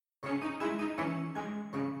Do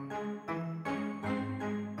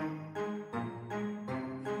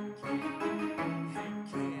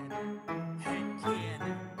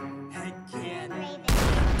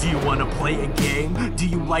you wanna play a game? Do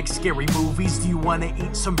you like scary movies? Do you wanna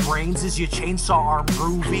eat some brains? Is your chainsaw arm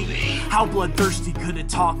groovy? How bloodthirsty could a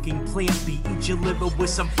talking plant be? Eat your liver with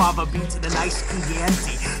some fava beans and a nice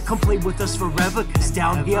Chianti. Come play with us forever, cause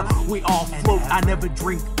down here we all float. I never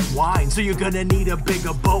drink wine, so you're gonna need a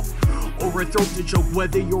bigger boat or a throat to choke.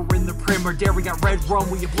 Whether you're in the prim or dairy, got red rum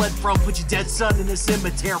where you bled from. Put your dead son in a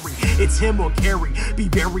cemetery. It's him or Carrie. Be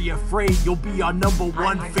very afraid you'll be our number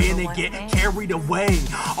one fan and get carried away.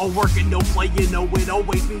 All work and no play, you know it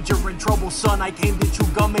always means you're in trouble, son. I came to chew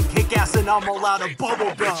gum and kick ass and I'm all out of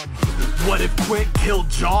bubble gum. What if Quint killed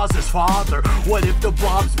Jaws' father? What if the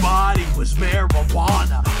Blob's body was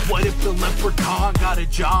marijuana? What if the leprechaun got a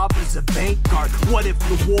job as a bank guard? What if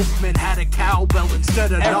the Wolfman had a cowbell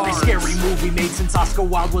instead of every scary movie made since Oscar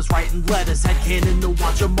Wilde was writing letters had canon to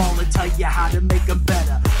watch them all and tell you how to make them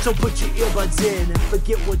better. So put your earbuds in and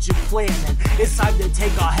forget what you're planning. It's time to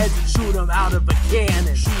take our heads and shoot them out of a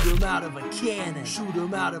cannon. Shoot them out of a cannon. Shoot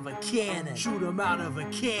them out of a cannon. Shoot them out of a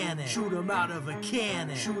cannon. Shoot them out of a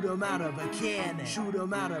cannon. Shoot them out of a cannon. Shoot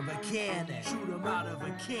them out of a cannon. Shoot them out of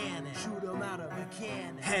a cannon. Shoot them out of a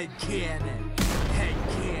cannon. Head cannon. Head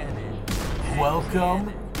cannon.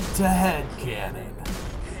 Welcome to Head Cannon.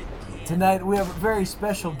 Tonight we have a very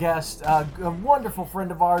special guest, a wonderful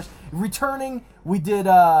friend of ours. Returning, we did,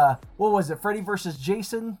 what was it, Freddy vs.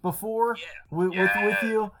 Jason before? With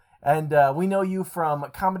you. And we know you from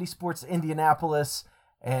Comedy Sports Indianapolis.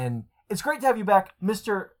 And it's great to have you back,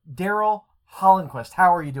 Mr. Daryl Hollenquist.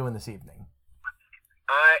 How are you doing this evening?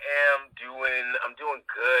 I'm doing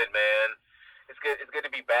good, man. It's good to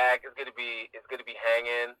be back. It's good to be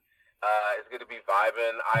hanging. It's good to be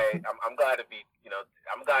vibing. I'm glad to be,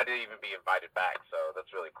 I'm glad to even be invited back. So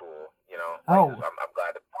that's really cool, I'm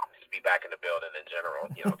glad to just be back in the building in general,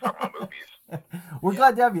 talk about movies. We're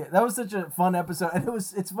glad to have you. That was such a fun episode. And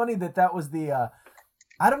it's funny that was the,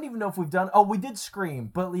 I don't even know if we've done, we did Scream,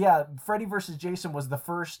 but yeah, Freddy vs. Jason was the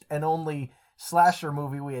first and only slasher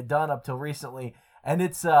movie we had done up till recently. And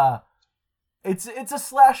it's a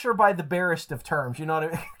slasher by the barest of terms, you know what I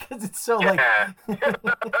mean? Because it's so like...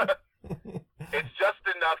 It's just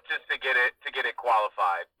enough just to get it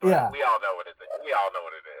qualified. But yeah, we all know what it is. We all know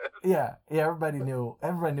what it is. Yeah. Everybody knew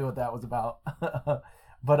what that was about.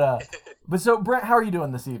 But so Brent, how are you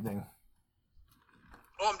doing this evening?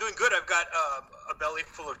 Oh, I'm doing good. I've got a belly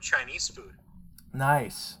full of Chinese food.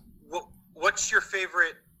 Nice. What's your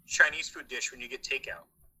favorite Chinese food dish when you get takeout?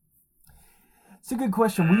 It's a good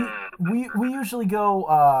question. We usually go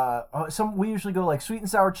we usually go like sweet and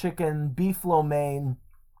sour chicken, beef lo mein.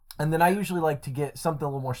 And then I usually like to get something a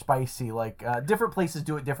little more spicy. Like different places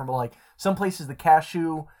do it different, but like some places the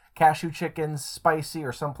cashew chicken's spicy,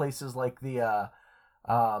 or some places like the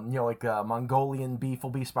Mongolian beef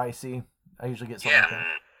will be spicy. I usually get something like that.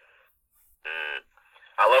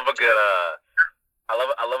 I love a good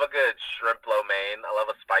I love a good shrimp lo mein. I love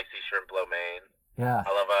a spicy shrimp lo mein. Yeah.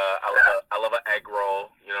 I love an egg roll.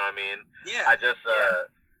 You know what I mean? Yeah. I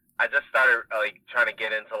just started trying to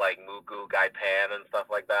get into like moo goo gai pan and stuff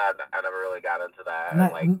like that. I never really got into that.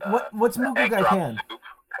 What's moo goo gai pan?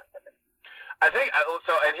 I think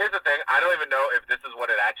so. And here's the thing: I don't even know if this is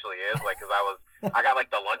what it actually is. Like, cause I got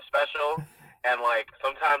like the lunch special, and like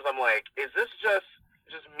sometimes I'm like, is this just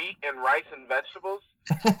meat and rice and vegetables?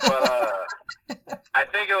 But I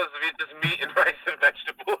think it was just meat and rice and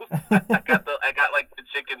vegetables. I got like the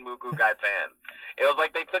chicken moo goo gai pan. It was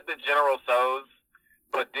like they took the General Tso's,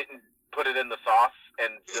 but didn't put it in the sauce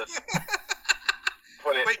and just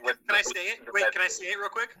put it. Wait, can I say it? Wait, can I say it real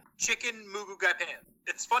quick? Chicken moo goo gai pan.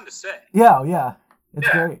 It's fun to say. Yeah. It's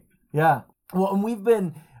great. Yeah. Well, and we've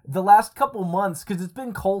been the last couple months, because it's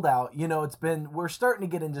been cold out. We're starting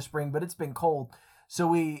to get into spring, but it's been cold.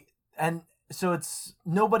 So it's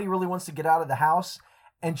nobody really wants to get out of the house,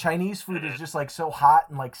 and Chinese food is just like so hot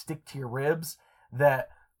and like stick to your ribs that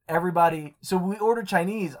everybody. So we order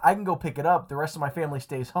Chinese. I can go pick it up. The rest of my family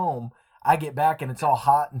stays home. I get back and it's all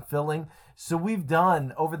hot and filling. So we've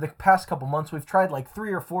done over the past couple months. We've tried like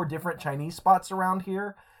 3 or 4 different Chinese spots around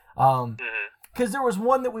here. Because there was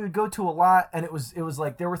one that we would go to a lot, and it was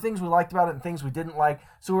like there were things we liked about it and things we didn't like.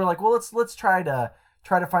 So we were like, well, let's try to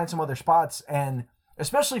find some other spots. And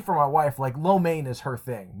especially for my wife, like lo mein is her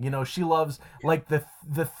thing. She loves like the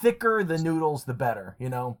thicker the noodles, the better.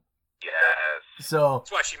 Yes. So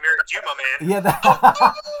that's why she married you, my man. Yeah.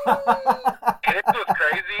 And it was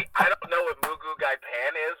crazy. I don't know what moo goo gai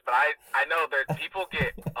pan is, but I know that people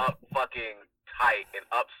get up fucking tight and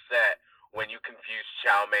upset when you confuse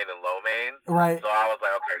chow mein and lo mein. Right. So I was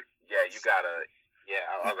like, okay, yeah, you gotta. Yeah,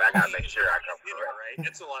 I gotta make sure I come You for know, it. right?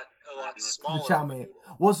 It's a lot smaller. The chow mein.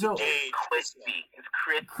 Well, so Gauge. Crispy. It's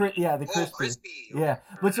crispy. yeah, the Oh, crispy. crispy. Yeah,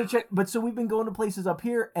 but so we've been going to places up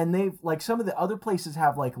here, and they've like some of the other places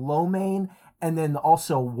have like lo mein, and then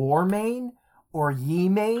also war mein or yi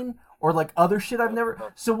mein or like other shit I've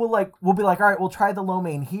never. So we'll be like, all right, we'll try the lo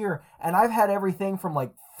mein here, and I've had everything from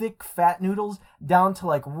like thick fat noodles down to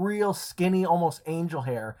like real skinny, almost angel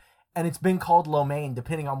hair, and it's been called lo mein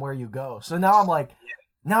depending on where you go. So now I'm like,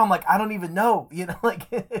 I don't even know, like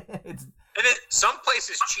it's. And then some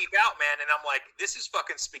places cheap out, man, and I'm like, this is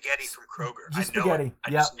fucking spaghetti from Kroger. Just I know spaghetti. it. I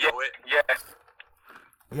just know it.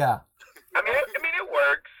 Yeah. I mean, it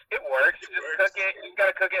works. It works. You just cook it. You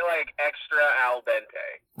gotta cook it like extra al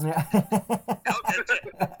dente. Yeah.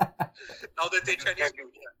 Al dente Chinese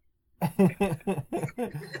food.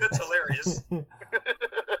 That's hilarious.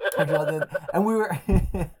 And we were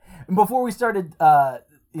before we started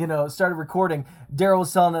started recording, Daryl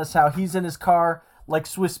was telling us how he's in his car like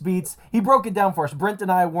Swiss Beats. He broke it down for us. Brent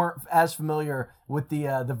and I weren't as familiar with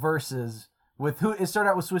the verses. With who it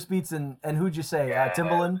started out with Swiss Beats and who'd you say?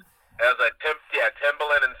 Timbaland? It was like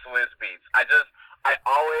Timbaland and Swiss Beats. I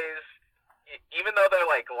always, even though they're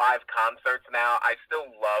like live concerts now, I still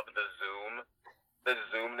love the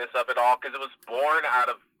zoomness of it all, because it was born out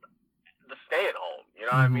of the stay at home. You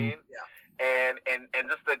know what I mean? Yeah. And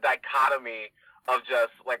just the dichotomy of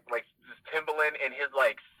just like just Timbaland in his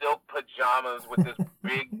like silk pajamas with this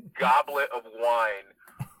big goblet of wine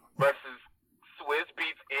versus Swiss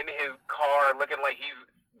Beats in his car looking like he's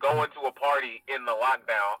going to a party in the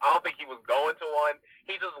lockdown. I don't think he was going to one.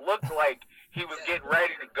 He just looked like he was getting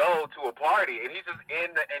ready to go to a party, and he's just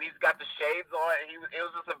and he's got the shades on. And it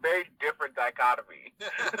was just a very different dichotomy.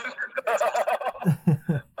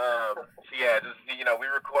 So yeah, just we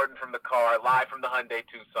recording from the car, live from the Hyundai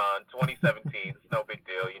Tucson, 2017. It's no big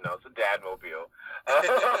deal, it's a dadmobile.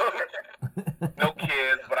 No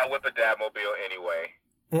kids, but I whip a dadmobile anyway.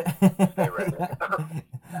 Stay ready.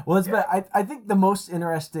 Well, it's been, I think the most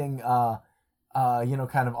interesting kind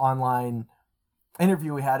of online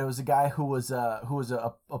interview we had, it was a guy who was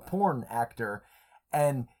a porn actor,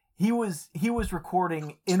 and he was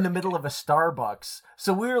recording in the middle of a Starbucks.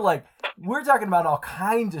 So we're talking about all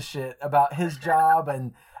kinds of shit about his job,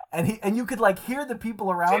 and you could like hear the people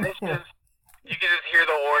around him. You can just hear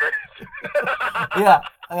the orders. Yeah.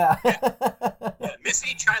 Yeah,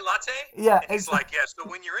 Missy chai latte? Yeah. And he's like, yeah, so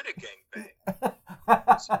when you're in a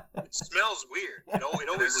gangbang, it smells weird. It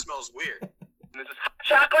always smells weird. And it's just,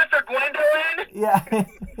 chocolate for Gwendolyn? Yeah. And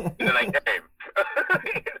then I came.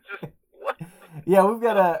 It's just, what? Yeah, we've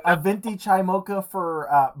got a venti chai mocha for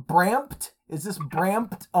Brampt. Is this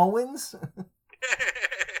Brampt Owens?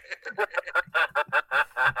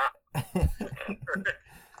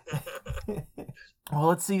 Well,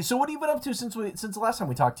 let's see. So what have you been up to since the last time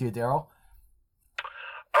we talked to you, Daryl?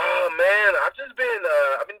 Oh man, I've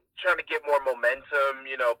been trying to get more momentum,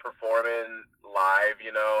 performing live,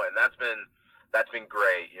 and that's been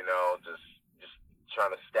great, just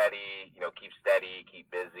trying to keep steady, keep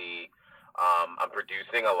busy. I'm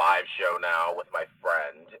producing a live show now with my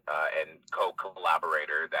friend and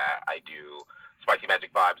co-collaborator that I do Spicy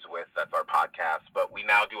Magic Vibes with. That's our podcast, but we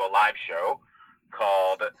now do a live show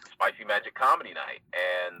called Spicy Magic Comedy Night,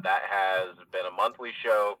 and that has been a monthly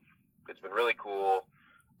show. It's been really cool.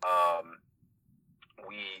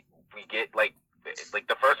 We get like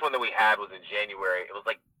the first one that we had was in January. It was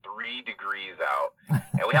like 3 degrees out,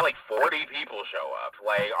 and we had like 40 people show up,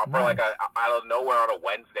 like for like out of nowhere on a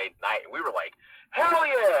Wednesday night. And we were like, hell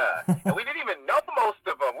yeah! And we didn't even know most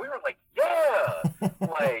of them. We were like, yeah,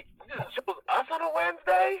 like you just chose us on a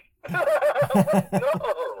Wednesday. No.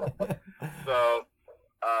 So,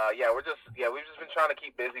 we've just been trying to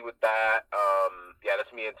keep busy with that.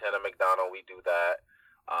 That's me and Tanner McDonald. We do that.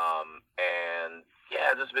 And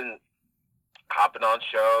just been hopping on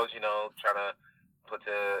shows, trying to put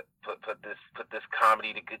this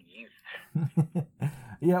comedy to good use.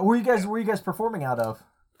 Yeah, where you guys performing out of?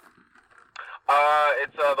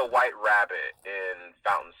 It's the White Rabbit in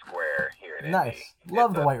Fountain Square here in Nice. Indy.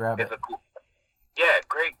 Love the White Rabbit. It's a cool. Yeah,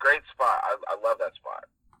 great spot. I love that spot.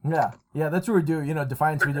 Yeah, that's where we do.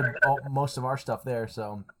 Defiance, we did most of our stuff there.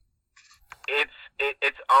 So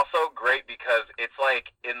it's also great because it's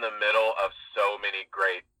like in the middle of so many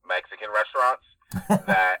great Mexican restaurants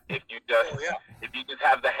that if you just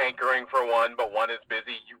have the hankering for one, but one is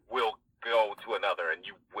busy, you will go to another and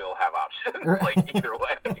you will have options. Like either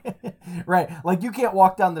way. Right, like you can't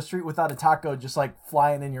walk down the street without a taco just like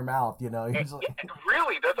flying in your mouth. Really,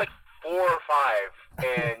 there's like 4 or 5,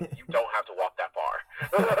 and you don't have to walk that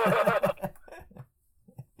far.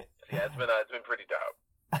 Yeah, it's been pretty dope.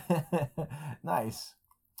 Nice.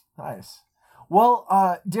 Well,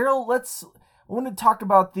 Daryl, I want to talk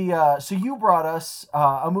about the. So you brought us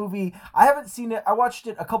a movie. I haven't seen it. I watched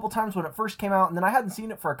it a couple times when it first came out, and then I hadn't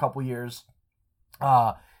seen it for a couple years.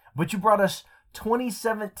 But you brought us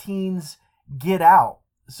 2017's Get Out.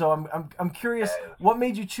 So I'm curious, what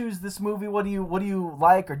made you choose this movie? What do you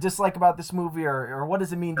like or dislike about this movie, or what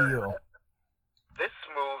does it mean to you? This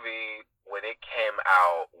movie, when it came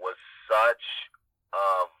out, was such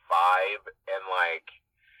a vibe, and like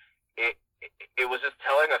it was just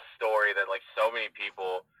telling a story that like so many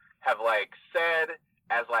people have like said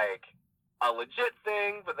as like a legit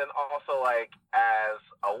thing, but then also like as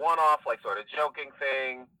a one-off, like sort of joking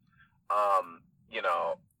thing. You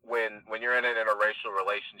know, when you're in an interracial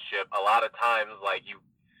relationship, a lot of times like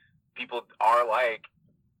people are like,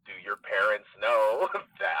 do your parents know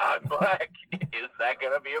that I'm black? Is that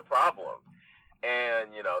gonna be a problem?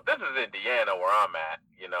 And you know, this is Indiana where I'm at.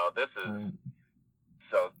 You know, this is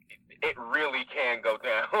so it really can go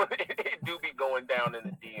down. It do be going down in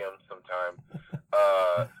the DMs sometimes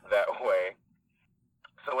that way.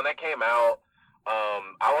 So when that came out,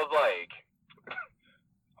 I was like,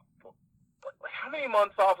 how many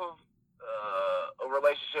months off of a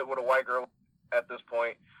relationship with a white girl at this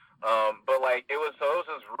point? But like it was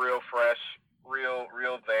just real fresh, real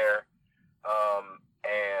there.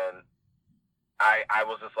 And I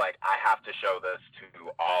was just like, I have to show this to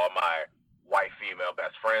all my white female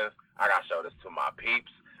best friends. I gotta show this to my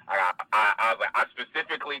peeps. I was like, I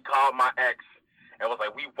specifically called my ex and was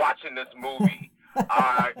like, we watching this movie.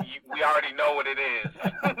 We already know what it is.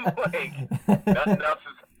 Like nothing else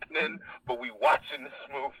is happening, but we watching this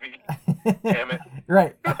movie. Damn it.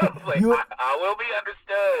 Right. I was like, I will be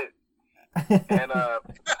understood. And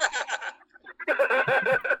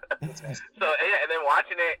so yeah, and then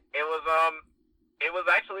watching it, it was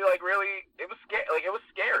actually like really, it was scary. Like it was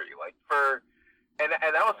scary. Like and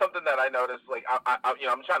that was something that I noticed. Like I you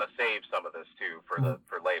know, I'm trying to save some of this too for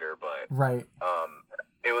later, but right.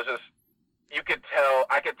 It was just I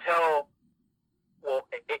could tell. Well,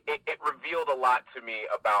 it revealed a lot to me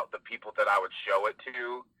about the people that I would show it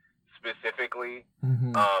to specifically,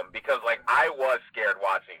 because like I was scared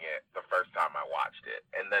watching it the first time I watched it,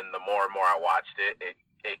 and then the more and more I watched it,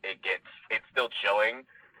 it's still chilling,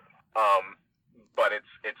 but it's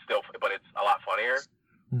a lot funnier.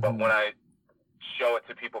 But when I show it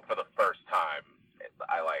to people for the first time,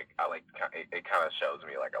 it kind of shows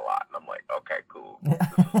me like a lot, and I'm like, okay, cool.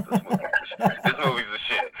 This movie's the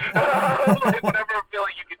shit. Like, whenever I feel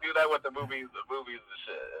like you can do that with the movie's the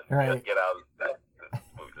shit. And right. Get out of that. This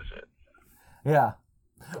movie's the shit. Yeah.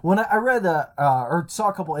 When I read or saw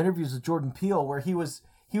a couple interviews with Jordan Peele where he was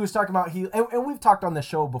talking about and we've talked on the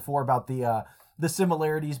show before about the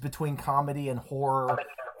similarities between comedy and horror,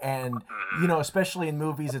 and you know, especially in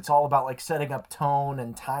movies, it's all about like setting up tone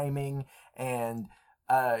and timing, and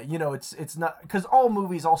you know, it's not, because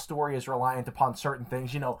all story is reliant upon certain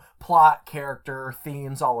things, you know, plot, character,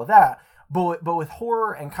 themes, all of that. But with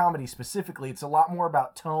horror and comedy specifically, it's a lot more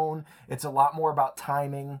about tone. It's a lot more about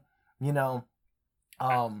timing, you know.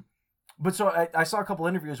 But so I saw a couple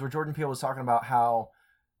interviews where Jordan Peele was talking about how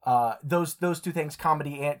those two things,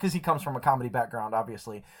 comedy and, because he comes from a comedy background,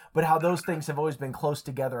 obviously, but how those things have always been close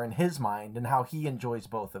together in his mind, and how he enjoys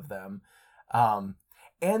both of them.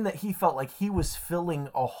 And that he felt like he was filling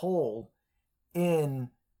a hole in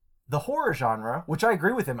the horror genre, which I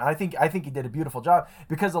agree with him. And I think he did a beautiful job,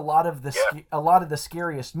 because a lot of the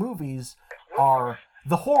scariest movies are,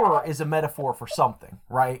 the horror is a metaphor for something,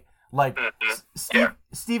 right? Like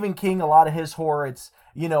Stephen King, a lot of his horror, it's,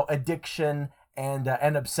 you know, addiction and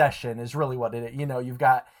obsession is really what it is. You know, you've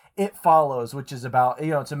got It Follows, which is about,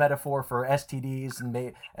 you know, it's a metaphor for STDs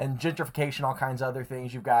and gentrification, all kinds of other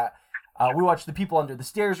things. You've got we watched The People Under the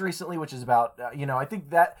Stairs recently, which is about, you know, I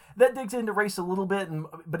think that digs into race a little bit,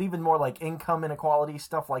 but even more like income inequality,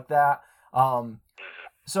 stuff like that.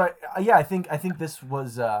 So I think this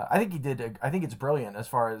was, I think it's brilliant as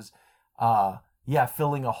far as,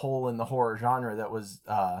 filling a hole in the horror genre that was,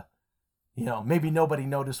 you know, maybe nobody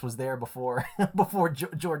noticed was there before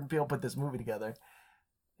Jordan Peele put this movie together.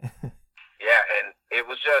 Yeah, and it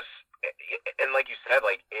was just, and like you said,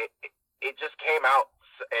 like it just came out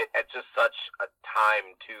at just such a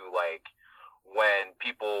time too, like when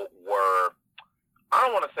people were, I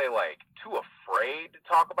don't want to say like too afraid to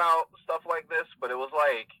talk about stuff like this, but it was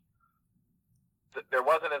like there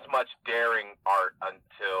wasn't as much daring art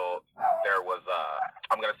until there was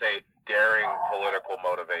I'm gonna say daring political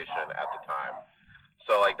motivation at the time.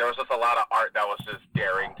 So like there was just a lot of art that was just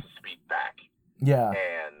daring to speak back. Yeah.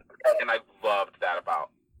 And I loved that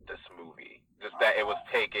about this movie. Just that it was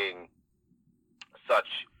taking such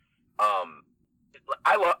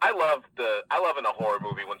I love in a horror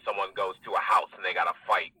movie when someone goes to a house and they gotta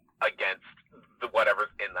fight against whatever's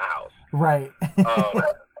in the house. Right.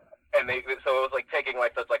 And so it was like taking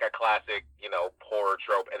like such like a classic, horror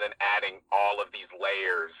trope and then adding all of these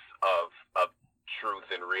layers of truth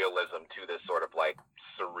and realism to this sort of like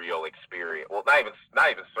surreal experience. Well, not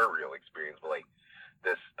even surreal experience, but like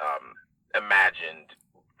this imagined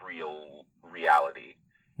real reality.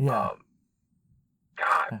 Yeah.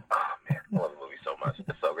 God, oh man, I love the movie so much.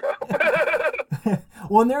 It's so good.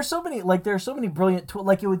 Well, and there's so many brilliant tools.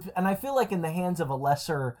 Like it would, and I feel like in the hands of a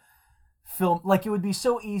lesser film, like it would be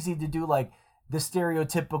so easy to do like the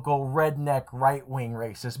stereotypical redneck right wing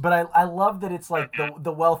racist. But I love that it's like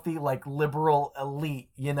the wealthy like liberal elite,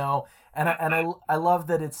 and I love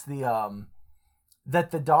that it's the that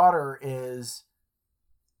the daughter is.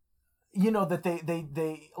 That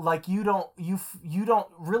they like you don't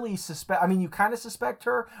really suspect. I mean, you kind of suspect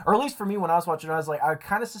her, or at least for me when I was watching, I was like, I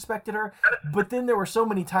kind of suspected her, but then there were so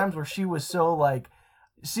many times where she was so like,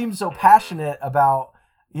 seemed so passionate about,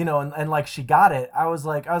 and like she got it. I was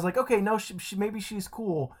like, okay, no, she maybe she's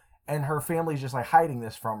cool, and her family's just like hiding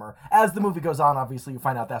this from her. As the movie goes on, obviously you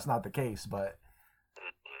find out that's not the case, but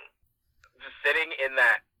just sitting in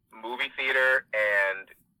that movie theater and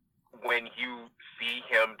when you see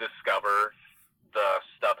him discover the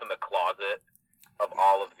stuff in the closet of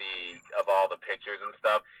all the pictures and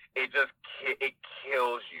stuff, it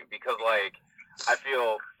kills you because like I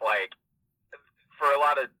feel like for a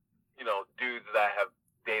lot of dudes that have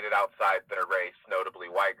dated outside their race, notably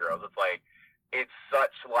white girls, it's like it's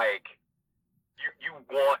such like you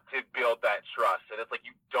want to build that trust, and it's like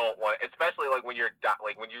you don't want, especially like when you're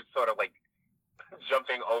sort of like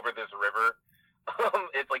jumping over this river.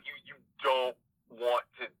 It's like you don't want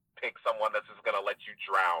to pick someone that's just gonna let you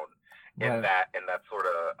drown in that sort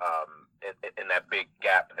of in that big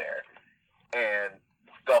gap there. And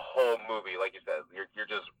the whole movie, like you said, you're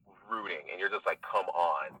just rooting and you're just like, come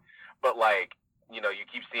on. But like, you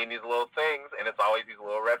keep seeing these little things and it's always these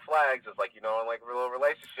little red flags. It's like, in like a little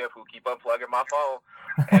relationship who keep unplugging my phone.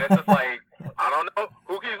 And it's just like, I don't know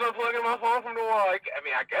who keeps unplugging my phone from the wall. I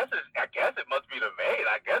mean, I guess it must be the maid.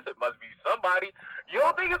 I guess it must be somebody. You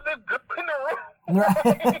don't think it's the good in the room?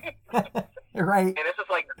 Right. And it's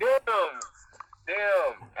just like, damn,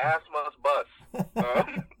 ass must bust.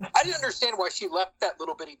 I didn't understand why she left that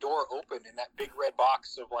little bitty door open in that big red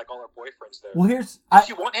box of like all her boyfriends there. Well, Did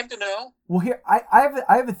she want him to know? Well, here I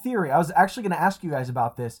have a theory. I was actually going to ask you guys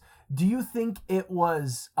about this. Do you think it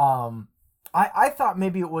was? I thought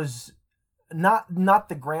maybe it was not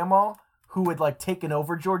the grandma who had like taken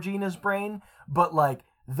over Georgina's brain, but like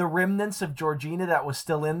the remnants of Georgina that was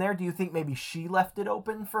still in there. Do you think maybe she left it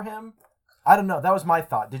open for him? I don't know. That was my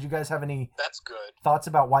thought. Did you guys have any That's good. thoughts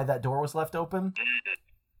about why that door was left open?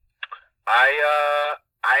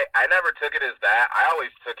 I never took it as that. I always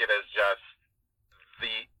took it as just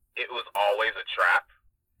it was always a trap,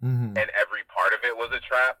 and every part of it was a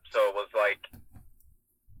trap. So it was like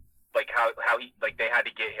how he, like, they had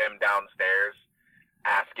to get him downstairs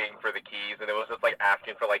asking for the keys, and it was just like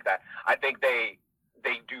asking for like that. I think they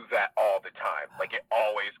do that all the time. Like it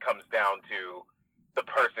always comes down to the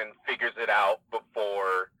person figures it out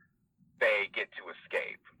before they get to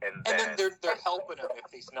escape, and then they're helping him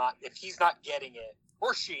if he's not getting it,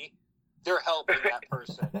 or she, they're helping that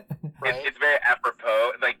person. Right? It's very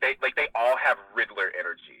apropos. Like they all have Riddler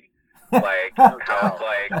energy. Like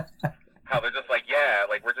how they're just like, yeah,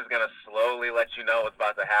 like we're just gonna slowly let you know what's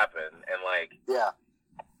about to happen, and like yeah.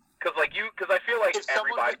 Because I feel like if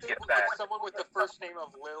everybody gets that. If someone with the first name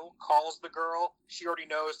of Lil calls the girl, she already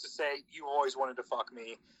knows to say, "You always wanted to fuck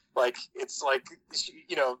me." Like it's like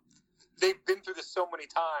they've been through this so many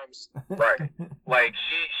times. Right. Like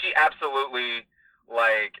she absolutely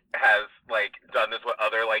like has like done this with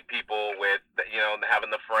other like people with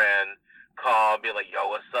having the friend call and be like, "Yo,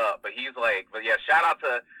 what's up?" But he's like, but yeah, shout out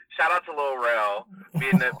to Lil Rel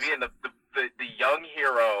being the young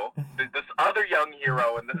hero, this other young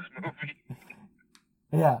hero in this movie.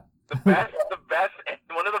 Yeah. The best,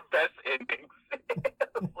 one of the best endings,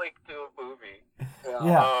 like, to a movie.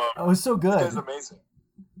 Yeah, it was so good. It was amazing.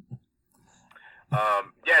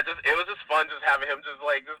 It was just fun, just having him just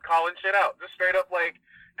calling shit out, just straight up, like,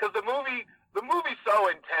 because the movie's so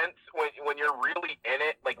intense when you're really in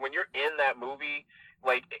it, like when you're in that movie,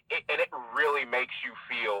 like, and it really makes you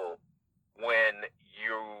feel when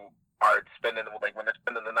you are spending, like, when they're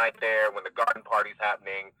spending the night there, when the garden party's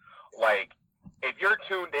happening, like, if you're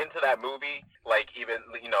tuned into that movie, like, even,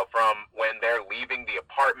 from when they're leaving the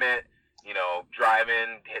apartment you know,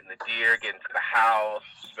 driving, hitting the deer, getting to the house,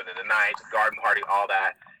 spending the night, the garden party, all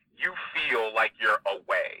that. You feel like you're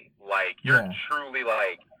away, like you're truly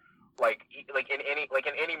like in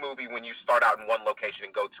any movie when you start out in one location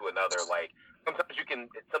and go to another. Like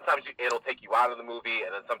sometimes it'll take you out of the movie,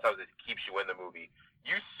 and then sometimes it keeps you in the movie.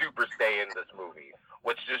 You super stay in this movie,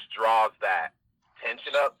 which just draws that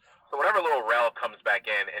tension up. So whenever little Rel comes back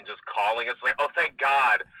in and just calling us, like, oh, thank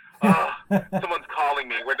God. Someone's calling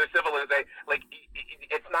me. We're the civilization. Like,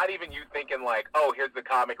 it's not even you thinking like, oh, here's the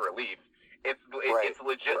comic relief. It's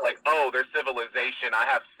legit like, oh, there's civilization. I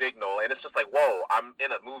have signal, and it's just like, whoa, I'm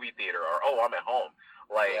in a movie theater, or oh, I'm at home.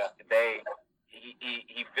 Like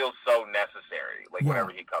he feels so necessary. Like whenever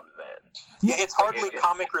he comes in. Yeah, it's hardly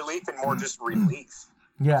comic relief and more just relief.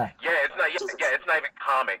 Yeah. Yeah, it's not. Yeah, it's not even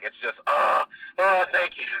comic. It's just,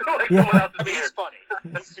 thank you. Like someone else is here. He's funny.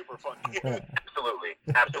 He's super funny.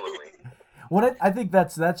 Absolutely. What I think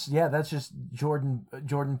that's just Jordan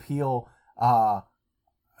Peele.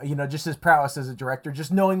 You know, just his prowess as a director,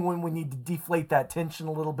 just knowing when we need to deflate that tension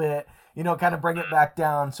a little bit, you know, kind of bring it back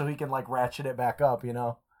down so he can like ratchet it back up, you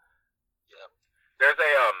know. Yeah.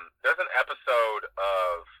 There's an episode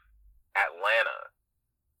of Atlanta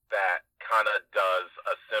that kind of does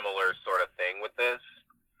a similar sort of thing with this.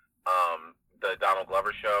 The Donald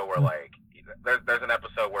Glover show, where like there's an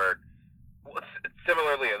episode where,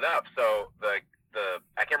 similarly enough, so the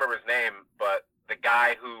I can't remember his name, but the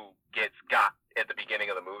guy who gets got at the beginning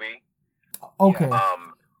of the movie. Okay.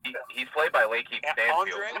 He's played by Lakeith Stanfield.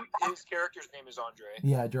 Andre? His character's name is Andre.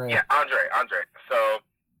 Yeah, Andre. Yeah, Andre. So,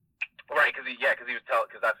 right, because they were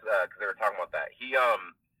talking about that. He's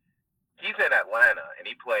in Atlanta, and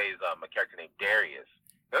he plays a character named Darius.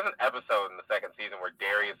 There's an episode in the second season where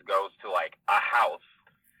Darius goes to like a house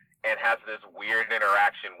and has this weird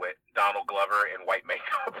interaction with Donald Glover in white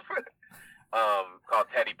makeup, called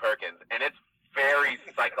Teddy Perkins, and it's very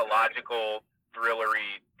psychological,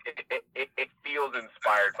 thrillery. It feels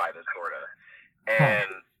inspired by this sort of.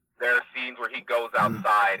 And there are scenes where he goes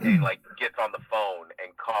outside and like gets on the phone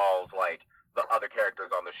and calls like the other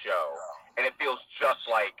characters on the show, and it feels just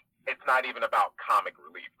like it's not even about comic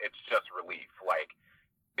relief. It's just relief, like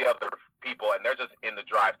the other people, and they're just in the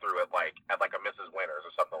drive-through at like a Mrs. Winters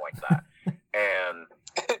or something like that. And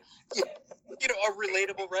you know, a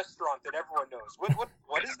relatable restaurant that everyone knows.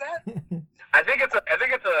 What is that? I think it's an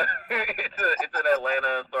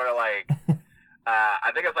Atlanta sort of like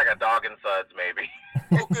I think it's like a Dog and Suds maybe.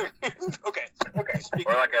 Oh, good. Okay.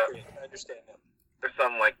 Speaking or like I understand that. Or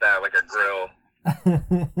something like that, like a grill.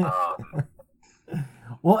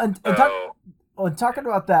 Well, and talking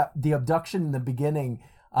about the abduction in the beginning.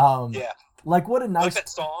 Like what a nice like that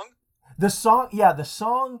song. The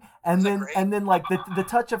song, and then like the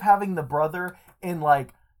touch of having the brother in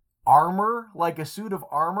like armor, like a suit of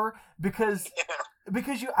armor, because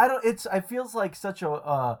it feels like such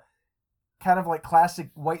a kind of like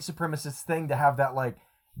classic white supremacist thing to have that, like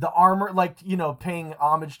the armor, like, you know, paying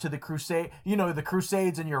homage to the Crusades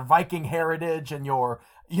and your Viking heritage and your,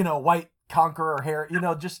 you know, white conqueror hair, you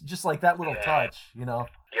know, just like that little touch, you know.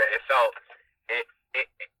 Yeah, it felt it.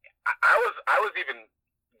 I was even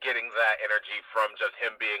getting that energy from just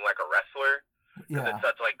him being like a wrestler. Yeah. It's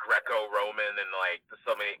such like Greco-Roman and like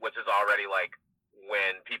so many, which is already like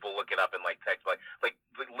when people look it up in like text, like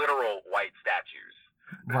literal white statues.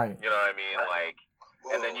 Right. You know what I mean? Like,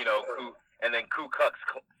 and then, you know, Ku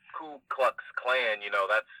Klux Klan, you know,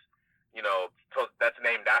 that's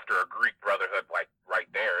named after a Greek brotherhood, like right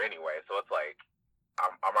there anyway. So it's like,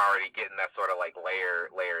 I'm already getting that sort of like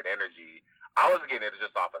layered energy. I was getting it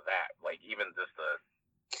just off of that, like even just the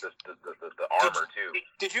armor too.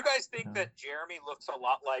 Did you guys think that Jeremy looks a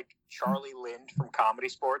lot like Charlie Lind from Comedy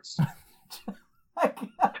Sports? I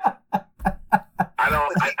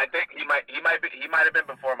think he might have been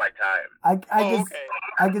before my time. I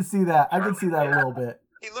can see that. I can see that a little bit.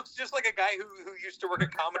 He looks just like a guy who used to work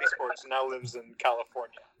at Comedy Sports and now lives in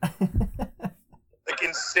California. Like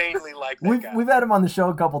insanely like that guy. We've had him on the show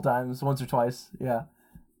a couple times, once or twice. Yeah.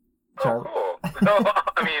 Charlie. Oh, cool. No,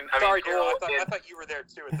 Sorry, cool. Daryl. I thought you were there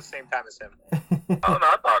too at the same time as him. Oh no,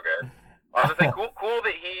 it's all good. I was gonna say, cool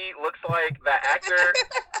that he looks like that actor.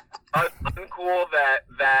 Uncool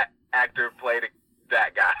that actor played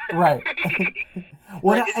that guy. Right.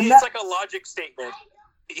 Well, right. It's like a logic statement.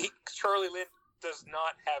 Charlie Lind does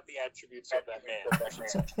not have the attributes of that man.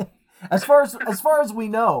 As far as we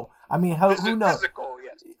know, I mean, who knows? Physical,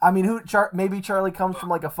 yes. I mean, maybe Charlie comes from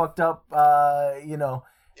like a fucked up,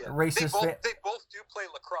 racist. They both do play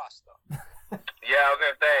lacrosse, though. Yeah, I was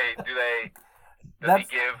gonna say, does he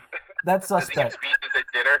give? That's suspect. Does he give speeches at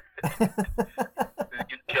dinner? Does he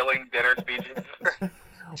give chilling dinner speeches?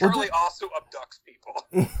 Charlie also abducts people.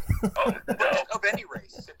 Oh, no. Of any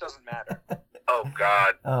race. It doesn't matter. Oh,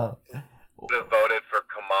 God. Oh. Would have voted for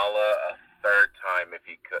Kamala a third time if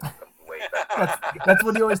he could. Wait, That's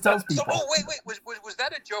what he always tells people. So, wait. Was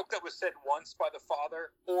that a joke that was said once by the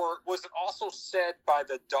father? Or was it also said by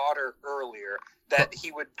the daughter earlier that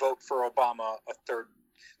he would vote for Obama a third?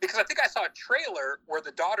 Because I think I saw a trailer where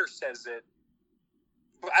the daughter says it,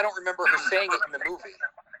 but I don't remember her saying it in the movie.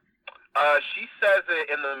 She says it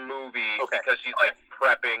in the movie because she's like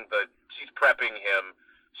prepping him. She's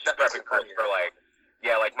prepping for like,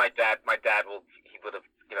 yeah, like my dad he would have,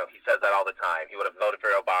 he says that all the time. He would have voted for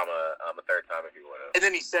Obama a third time if he would have. And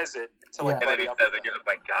then he says it to and then he says it, you're just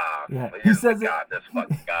like, God. Yeah, he says it. God, this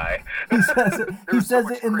fucking guy. He says it. He says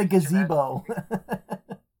it in the gazebo.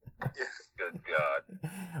 Good God.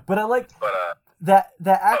 But I like the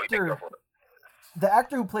actor. The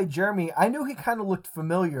actor who played Jeremy, I knew he kind of looked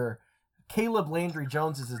familiar. Caleb Landry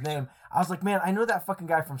Jones is his name. I was like, man, I know that fucking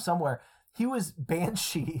guy from somewhere. He was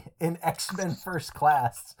Banshee in X-Men First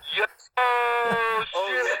Class. Oh,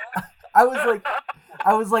 shit. I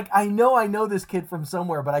was like, I know this kid from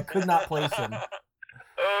somewhere, but I could not place him.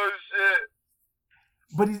 Oh, shit.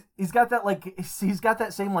 But he's got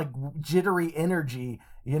that same like jittery energy,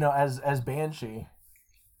 as Banshee.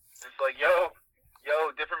 It's like, yo,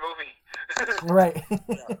 different movie. Right.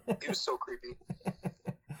 Yeah, he was so creepy.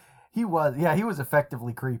 He was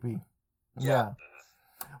effectively creepy. Yeah.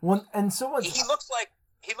 Well, and someone he looks like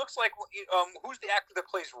who's the actor that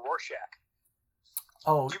plays Rorschach?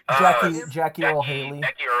 Oh, Jackie Earle Haley.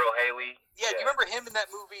 Jackie Earle Haley. Yeah, do you remember him in that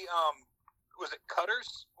movie? Was it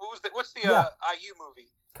Cutters? What's the IU movie?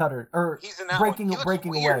 Cutter or he's in that Breaking one.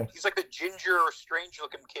 Breaking weird. Away. He's like a ginger or strange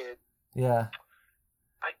looking kid. Yeah.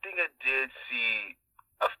 I think I did see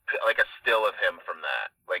a still of him from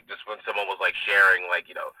that. Like just when someone was like sharing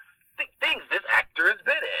things this actor has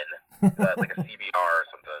been in, like a CBR or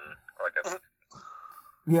something, or like a.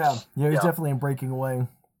 Yeah, he's definitely in Breaking Away.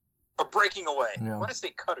 Or Breaking Away. Yeah. I want to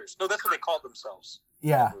say Cutters. No, that's what they called themselves.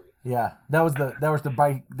 Yeah. That was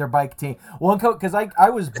their bike team. Well, because I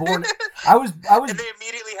was born. I was. And they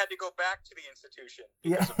immediately had to go back to the institution.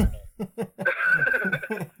 Yeah.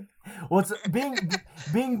 Well, it's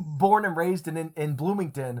being born and raised in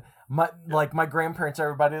Bloomington. My grandparents,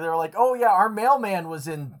 everybody, they were like, "Oh yeah, our mailman was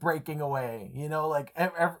in Breaking Away."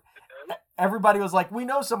 Everybody was like, "We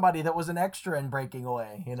know somebody that was an extra in Breaking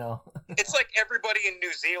Away." It's like everybody in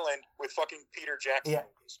New Zealand with fucking Peter Jackson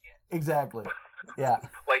movies. Exactly. Yeah.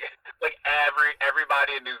 like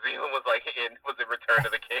everybody in New Zealand was in Return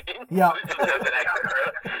of the King. Yeah.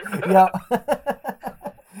 Yeah.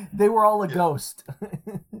 They were all a ghost.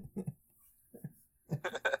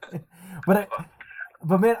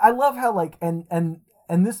 But man, I love how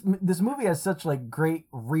and this movie has such great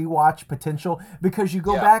rewatch potential because you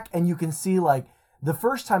go back and you can see the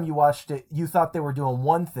first time you watched it, you thought they were doing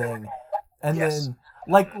one thing, and then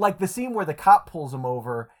like the scene where the cop pulls him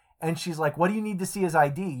over and she's like, "What do you need to see his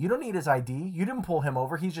ID? You don't need his ID. You didn't pull him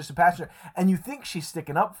over. He's just a passenger." And you think she's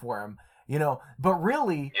sticking up for him, but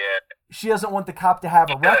really, she doesn't want the cop to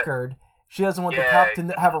have a record. She doesn't want the cop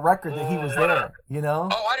to have a record that he was there,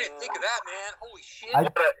 Oh, I didn't think of that, man. Holy shit.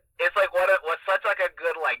 It's was such a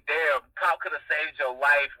good damn, cop could have saved your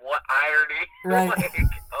life. What irony. Right.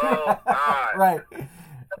 Oh, God.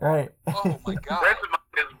 Right. Oh, my God. Brent's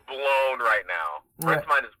mind is blown right now. Brent's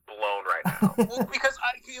mind is blown right now. Well, because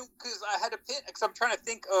I had to pin, because I'm trying to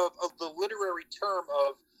think of the literary term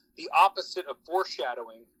of the opposite of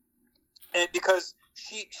foreshadowing. And because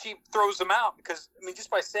she throws them out because just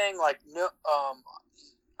by saying no,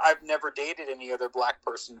 I've never dated any other black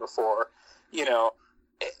person before,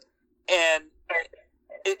 and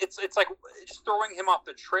it's like just throwing him off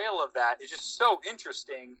the trail of that is just so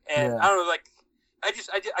interesting. And I don't know,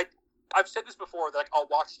 I've said this before, that I'll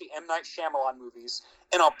watch the M. Night Shyamalan movies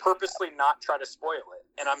and I'll purposely not try to spoil it,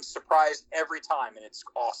 and I'm surprised every time, and it's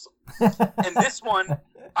awesome. And this one,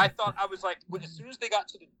 I thought, I was like, as soon as they got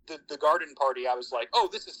to the garden party, I was like, oh,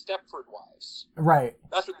 this is Stepford Wives. Right.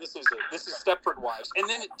 That's what this is. This is Stepford Wives. And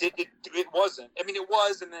then it wasn't. It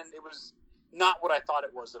was, and then it was not what I thought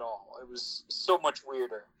it was at all. It was so much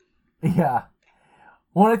weirder. Yeah.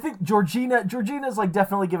 Well, I think Georgina's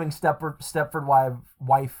definitely giving Stepford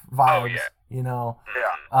wife vibes. Oh, yeah. Yeah.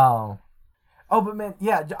 Oh, but man,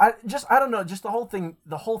 yeah. I don't know. Just the whole thing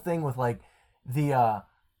with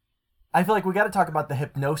I feel like we got to talk about the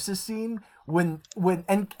hypnosis scene when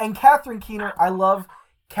Catherine Keener. I love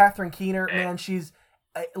Catherine Keener. Man, she's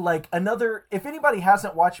another. If anybody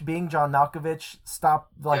hasn't watched Being John Malkovich,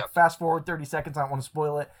 fast forward 30 seconds. I don't want to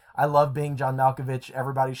spoil it. I love Being John Malkovich.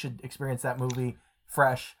 Everybody should experience that movie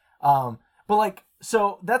fresh. But But like,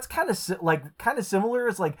 so that's kind of similar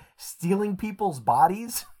as like stealing people's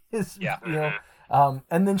bodies. Is, Yeah. You know,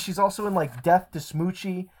 and then she's also in like Death to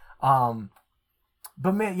Smoochie.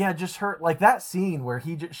 But man, yeah, just her like that scene where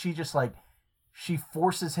she just like she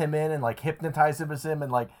forces him in and like hypnotizes him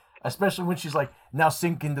and like especially when she's like now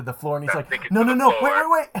sink into the floor and he's like no wait. And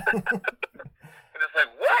it's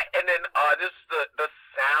like what? And then just the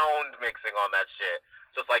sound mixing on that shit,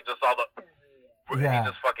 just all the yeah. He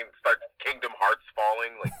just fucking starts Kingdom Hearts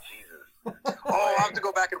falling like Jesus. Oh, I'll have to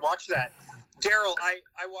go back and watch that. Daryl, I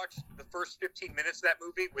watched the first 15 minutes of that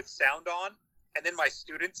movie with sound on, and then my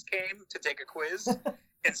students came to take a quiz,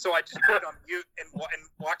 and so I just put it on mute and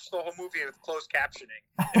watched the whole movie with closed captioning.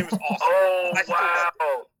 And it was awesome. Oh, wow.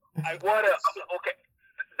 Okay.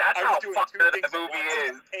 That's how fucked that movie is.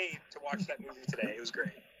 I was paid to watch that movie today. It was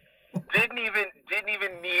great. Didn't even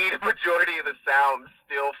need a majority of the sound.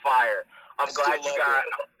 Still fire. I'm glad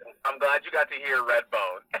you got to hear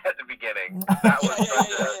Redbone at the beginning. That was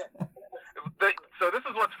So this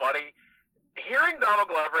is what's funny. Hearing Donald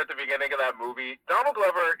Glover at the beginning of that movie, Donald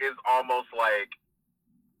Glover is almost like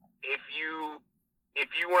if you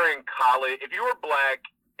were in college, if you were black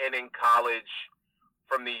and in college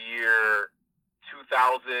from the year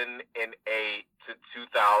 2008 to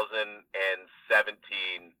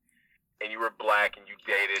 2017, and you were black and you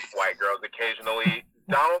dated white girls occasionally,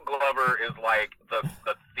 Donald Glover is like the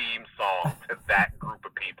theme song to that group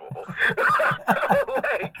of people. Like,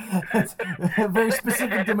 it's a very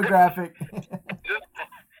specific demographic.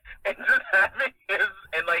 just having his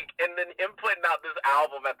and then him putting out this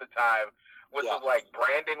album at the time, which was like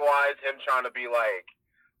branding wise, him trying to be like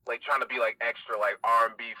extra like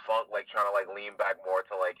R&B funk, like trying to like lean back more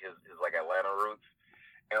to like his like Atlanta roots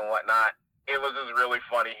and whatnot. It was just really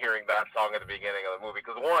funny hearing that song at the beginning of the movie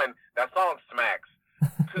because one, that song smacks.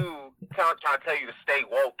 Two, trying to tell you to stay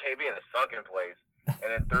woke, can't be in a sunken place. And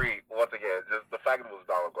then three, once again, just the fact that it was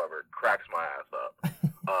Donald Glover cracks my ass up.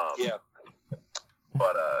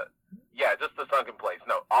 But yeah, just the sunken place.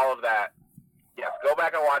 No, all of that. Yes, go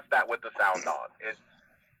back and watch that with the sound on.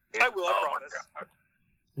 I will, I promise.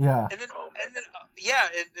 Yeah. And then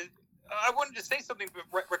I wanted to say something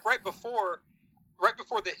right before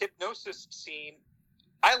the hypnosis scene.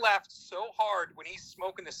 I laughed so hard when he's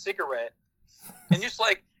smoking a cigarette, and just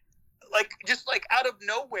like out of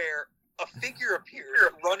nowhere, a figure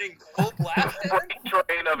appears running full blast at him.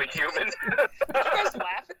 Train of a human. Did you guys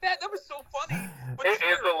laugh at that? That was so funny. But it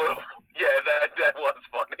is a little. Yeah, that was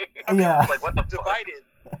funny. Yeah. Like what the divided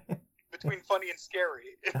between funny and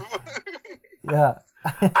scary. Yeah.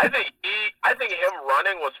 I think him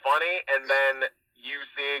running was funny, and then you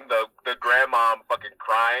seeing the grandma fucking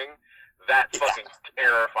crying, that's fucking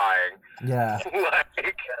terrifying. Yeah.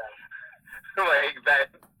 like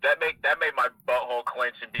that made my butthole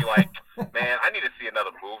clench and be like, man, I need to see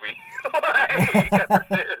another movie.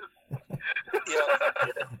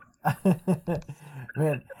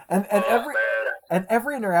 Man, and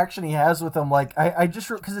every interaction he has with them, like I just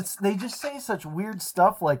because they just say such weird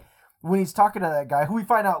stuff, like when he's talking to that guy who we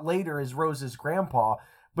find out later is Rose's grandpa,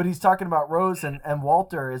 but he's talking about Rose and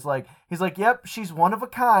Walter is like he's like, yep, she's one of a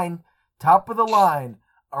kind, top of the line,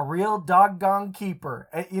 a real doggone keeper,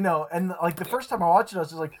 and, you know, and like the first time I watched it, I was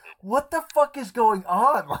just like, what the fuck is going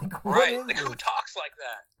on? Like, what right? is Like, this? who talks like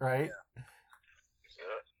that? Right?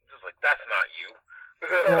 Just like that's not you.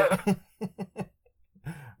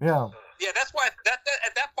 Yeah. Yeah, that's why that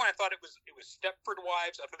at that point I thought it was Stepford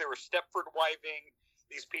Wives. I thought they were Stepford wiving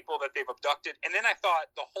these people that they've abducted, and then I thought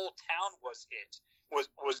the whole town was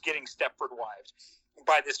getting Stepford wived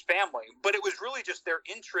by this family, but it was really just their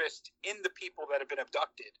interest in the people that have been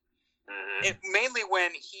abducted. Mm-hmm. And mainly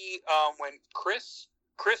when Chris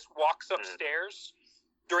walks upstairs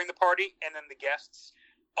during the party, and then the guests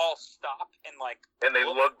all stop and they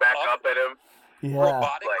look back up at him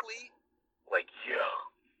robotically, like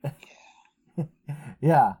yeah.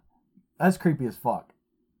 Yeah, that's creepy as fuck.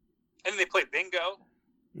 And they play bingo.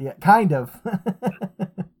 Yeah, kind of.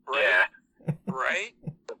 Yeah. Right?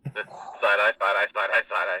 Side eye.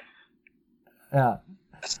 Yeah.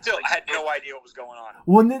 Still, I had no idea what was going on.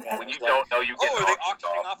 When you don't know, you get are they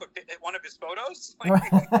auctioning off one of his photos?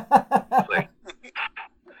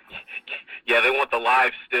 Yeah, they want the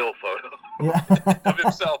live still photo. Yeah. Of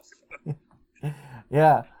himself.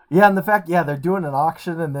 Yeah, and the fact, they're doing an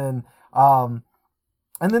auction, and then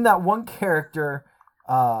that one character,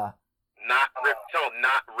 not Rip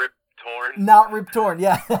Torn. Not Rip Torn,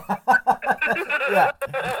 yeah.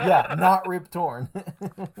 yeah, not Rip Torn.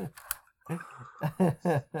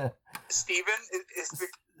 Steven is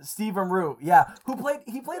Stephen Root, yeah,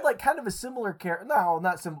 he played like kind of a similar character. No,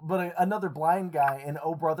 not similar, but another blind guy in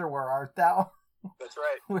Oh Brother, Where Art Thou? That's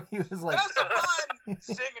right. Where he was like, that's fun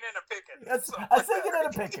singing and a picking. That's a singing and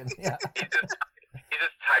a picking. Yeah. He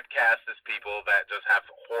just typecast as people that just have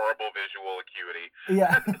horrible visual acuity.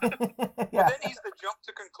 Yeah. Yeah. Well, then he's the jump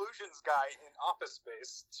to conclusions guy in Office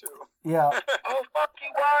Space too. Yeah. Oh fuck, he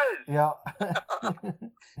was. Yeah.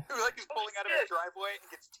 Who like he's pulling out of his driveway and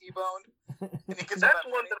gets T-boned. And he gets that's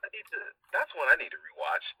one I need to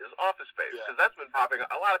rewatch is Office Space because that's been popping.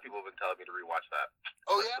 A lot of people have been telling me to rewatch that.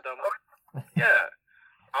 Oh yeah. Yeah.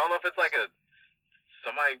 I don't know if it's like maybe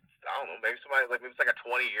it's like a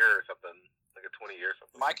 20-year or something. Like a 20-year or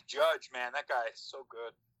something. Mike Judge, man, that guy is so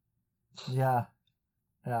good. Yeah.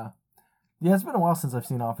 It's been a while since I've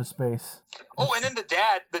seen Office Space. Oh, and then the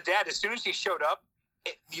dad, as soon as he showed up,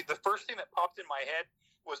 the first thing that popped in my head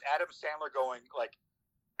was Adam Sandler going like,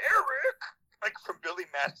 Eric, like from Billy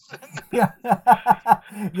Madison.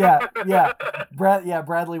 Yeah.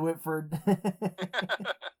 Bradley Whitford.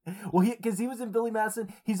 Well, because he was in Billy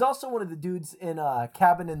Madison. He's also one of the dudes in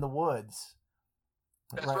Cabin in the Woods.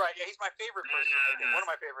 That's right. Yeah, he's my favorite person. One of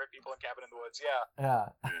my favorite people in Cabin in the Woods. Yeah.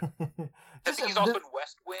 Yeah. I think he's also in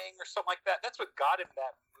West Wing or something like that. That's what got him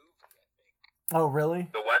that movie, I think. Oh,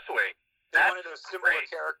 really? The West Wing. They wanted a similar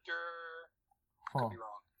character. Could be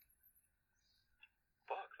wrong.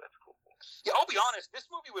 Fuck, that's cool. Yeah, I'll be honest.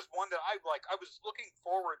 This movie was one that I was looking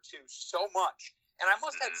forward to so much. And I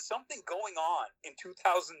must have had something going on in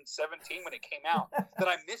 2017 when it came out that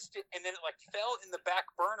I missed it, and then it like fell in the back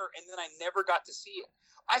burner, and then I never got to see it.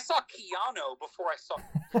 I saw Keanu before I saw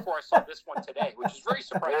this one today, which is very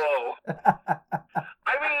surprising. Whoa.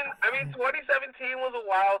 I mean, 2017 was a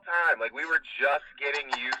wild time. Like we were just getting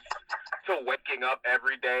used to waking up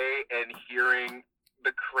every day and hearing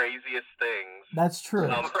the craziest things. That's true.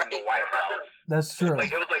 From the White House. That's true.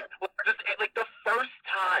 Like it was like the first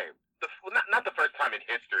time. Not the first time in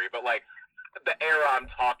history, but like the era I'm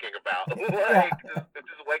talking about. Like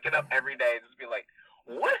just waking up every day and just be like,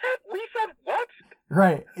 "What? We said what?"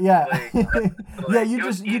 Right? Yeah. Yeah. It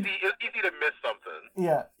was easy to miss something.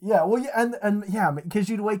 Yeah. Yeah. Well, yeah, and yeah, because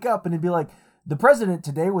you'd wake up and it'd be like, the president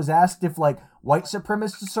today was asked if like white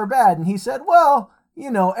supremacists are bad, and he said, "Well,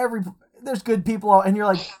 there's good people," and you're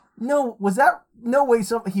like, "No, was that no way?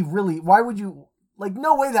 Why would you like?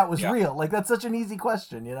 No way that was real. Like that's such an easy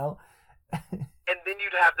question, you know." And then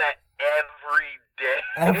you'd have that every day.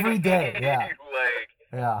 Every day, yeah.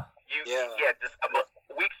 Just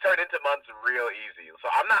weeks turn into months real easy. So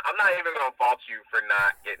I'm not even gonna fault you for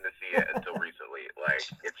not getting to see it until recently. Like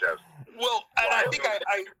it's just. Well, and I think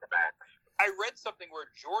I read something where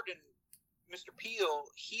Mr. Peele,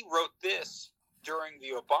 he wrote this during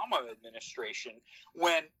the Obama administration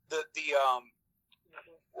when the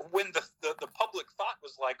public thought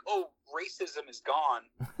was like, oh, racism is gone.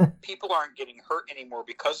 People aren't getting hurt anymore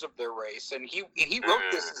because of their race. And he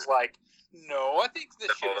wrote this as like, no, I think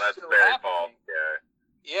this shit is still happening.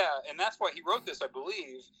 Yeah, and that's why he wrote this, I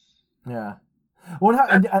believe. Yeah. Well,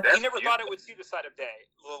 he never thought it would see the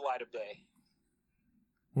light of day.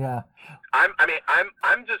 Yeah.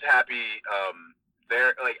 I'm just happy.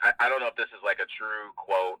 I don't know if this is like a true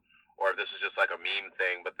quote or if this is just like a meme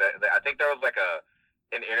thing, but I think there was like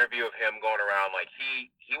an interview of him going around like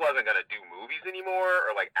he wasn't gonna do movies anymore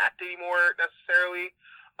or like act anymore necessarily,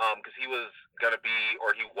 because he was gonna be,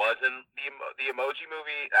 or he was in the Emoji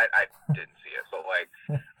Movie. I didn't see it, so like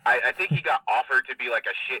I think he got offered to be like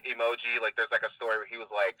a shit emoji. Like there's like a story where he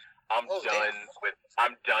was like, I'm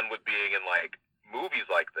done with being in like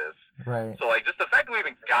movies like this. Right. So like just the fact that we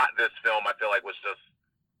even got this film, I feel like was just.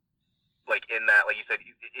 Like in that, like you said,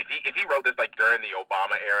 if he wrote this like during the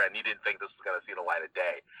Obama era and he didn't think this was gonna see the light of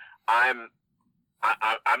day, I'm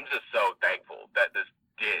just so thankful that this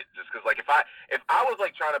did. Just because like if I was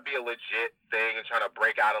like trying to be a legit thing and trying to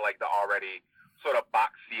break out of like the already sort of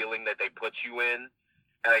box ceiling that they put you in,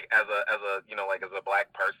 like as a like as a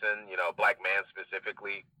black person, black man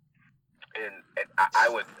specifically, and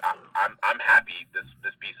I'm happy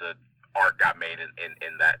this piece of art got made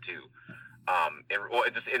in that too.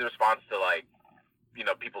 Just in response to like,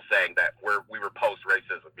 people saying that we were post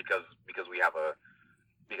racism because we had a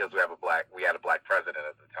black president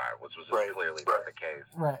at the time, which was clearly not the case.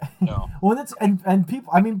 Right. No. Well, that's and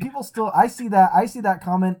people. I mean, people still. I see that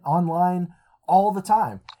comment online all the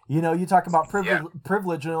time. You talk about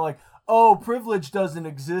privilege, and they're like, "Oh, privilege doesn't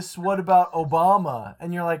exist. What about Obama?"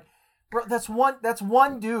 And you're like, "Bro, that's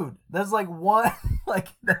one dude. That's like one. Like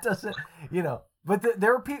that doesn't. But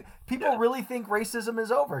there are people really think racism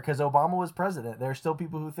is over because Obama was president. There are still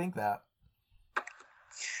people who think that.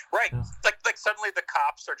 Right. Yeah. Like like suddenly the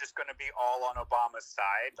cops are just going to be all on Obama's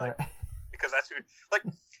side, like because that's who. Like,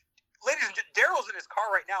 ladies and gentlemen, Daryl's in his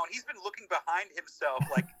car right now, and he's been looking behind himself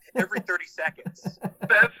like every 30 seconds.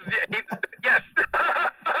 Yes.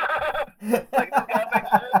 Like,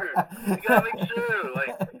 you gotta make sure,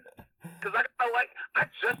 like, because I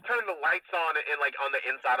just turned the lights on on the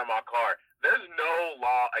inside of my car. There's no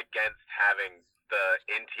law against having the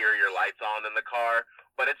interior lights on in the car,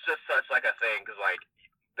 but it's just such like a thing because I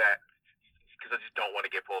just don't want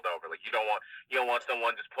to get pulled over. Like, you don't want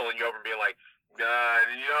someone just pulling you over and being like,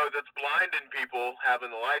 that's blinding people having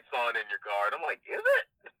the lights on in your car. And I'm like, is it?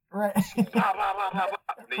 Right. Blah, blah, blah, blah,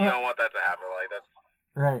 blah. You don't want that to happen. Like, that's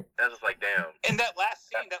right. That's just like, damn. And that last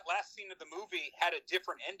scene of the movie had a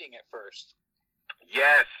different ending at first.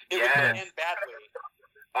 Yes. It was going to end badly.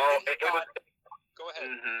 Oh, it was. Go ahead.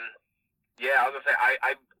 Mm-hmm. Yeah, I was gonna say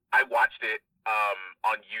I watched it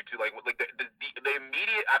on YouTube. Like the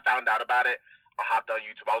immediate I found out about it, I hopped on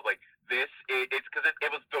YouTube. I was like, it's because it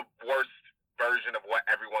was the worst version of what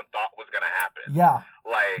everyone thought was gonna happen. Yeah.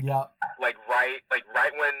 Like right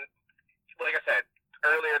when, like I said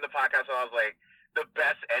earlier in the podcast, when I was like, the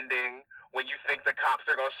best ending when you think the cops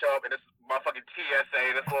are gonna show up and it's motherfucking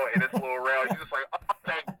TSA in this little rail. You're just like, oh,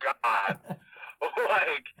 thank God.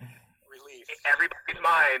 Like, relief. Everybody's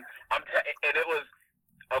mind. And it was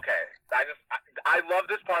okay. I love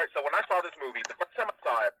this part. So when I saw this movie, the first time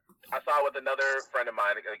I saw it with another friend of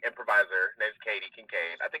mine, an improviser named Katie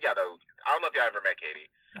Kincaid. I think y'all know. I don't know if y'all ever met Katie.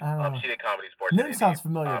 She did Comedy Sports. Name sounds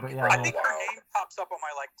familiar, but yeah. I think her name pops up on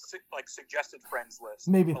my like suggested friends list.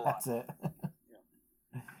 Maybe that's it.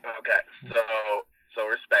 Okay, so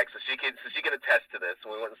respect. So she can attest to this.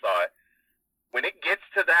 When we went and saw it, when it gets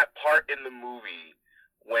to that part in the movie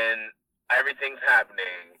when everything's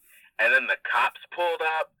happening and then the cops pulled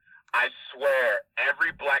up, I swear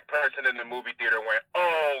every black person in the movie theater went,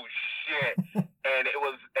 "Oh shit!" and it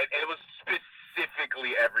was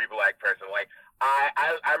specifically every black person. Like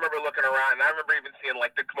I remember looking around and I remember even seeing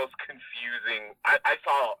like the most confusing. I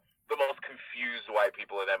saw the most confused white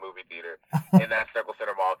people in that movie theater, in that Circle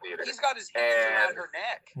Center Mall theater. He's got his hands around her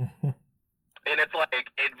neck. And it's like,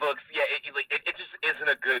 it looks, it just isn't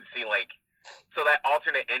a good scene. Like, so that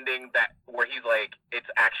alternate ending where he's like, it's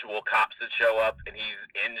actual cops that show up and he's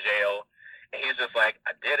in jail, and he's just like,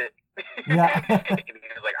 I did it. Yeah. And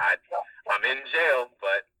he's like, I'm in jail,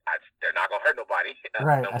 but they're not gonna hurt nobody.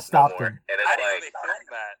 Right, I stopped him. And it's I didn't really film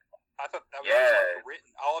that. I thought that was just written.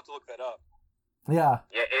 I'll have to look that up. Yeah.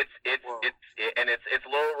 Yeah, it's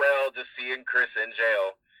Lil Rel just seeing Chris in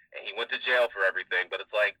jail, and he went to jail for everything. But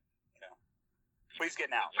it's like, please get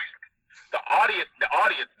out. The audience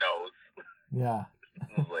knows. Yeah.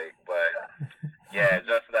 Like, but yeah,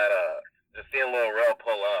 just seeing Lil Rel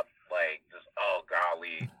pull up, like, just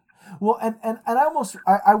golly. Well, and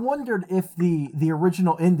I wondered if the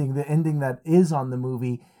original ending, the ending that is on the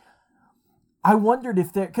movie, I wondered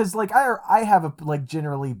if there, because like I have a like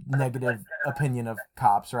generally negative opinion of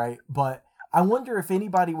cops, right? But I wonder if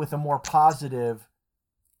anybody with a more positive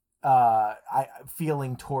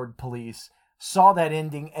feeling toward police saw that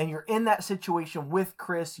ending, and you're in that situation with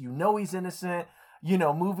Chris. You know he's innocent. You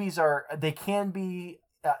know, movies they can be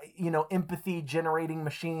empathy generating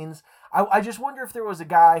machines. I just wonder if there was a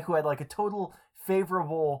guy who had like a total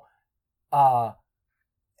favorable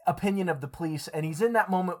opinion of the police, and he's in that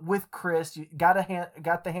moment with Chris. You got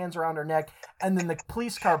the hands around her neck, and then the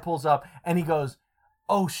police car pulls up, and he goes,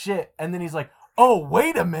 "Oh shit!" And then he's like, "Oh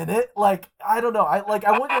wait a minute!" Like, I don't know. I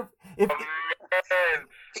wonder if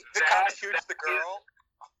the cop shoots the girl.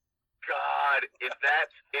 God, if that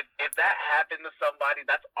happened to somebody,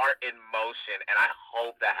 that's art in motion, and I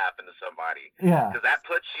hope that happened to somebody. Yeah, because that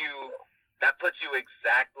puts you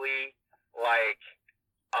exactly like.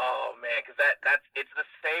 Oh man, because it's the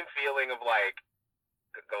same feeling of like,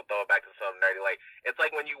 go throw it back to something nerdy. Like, it's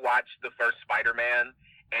like when you watch the first Spider-Man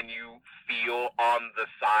and you feel on the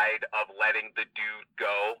side of letting the dude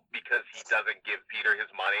go because he doesn't give Peter his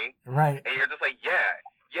money. Right. And you're just like, yeah,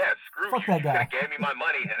 screw fuck you. That guy. You gave me my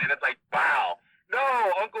money, and then it's like, wow. No,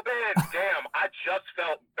 Uncle Ben, damn, I just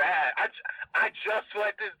felt bad. I just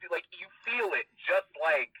let this, like, you feel it just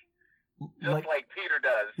like Peter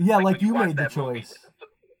does. Yeah, like you made the movie. choice.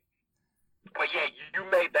 But yeah, you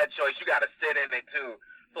made that choice. You got to sit in it too.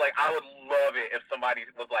 So like, I would love it if somebody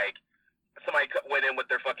went in with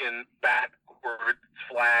their fucking backwards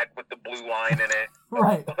flag with the blue line in it.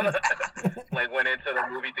 Right. Like, went into the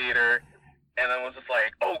movie theater and then was just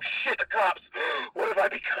like, "Oh shit, the cops! What have I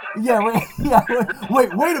become?" Yeah. Right. Yeah.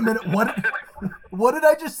 Wait a minute. What did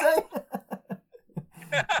I just say?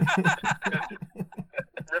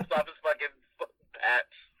 Rips off his fucking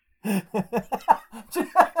patch.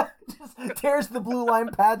 Just tears the blue line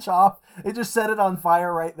patch off. They just set it on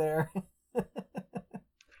fire right there. Just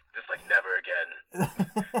like never again.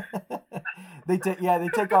 They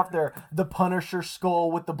take off the Punisher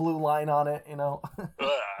skull with the blue line on it, you know.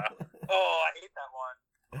 Oh, I hate that one.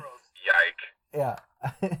 Gross. Yike. Yeah.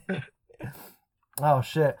 Oh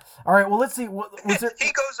shit! All right, well let's see. Was there...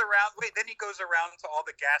 He goes around. Then he goes around to all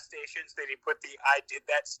the gas stations that he put the "I did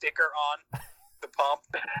that" sticker on the pump.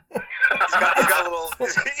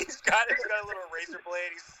 He's got a little razor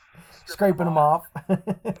blade. He's scraping them off.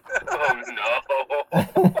 Oh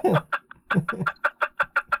no!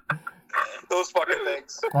 Those fucking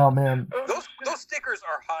things. Oh man. Those stickers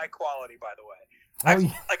are high quality, by the way. Oh,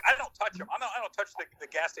 yeah. Like I don't touch them. I don't touch the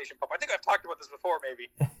gas station pump. I think I've talked about this before,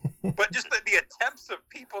 maybe. But just the attempts of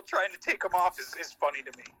people trying to take them off is funny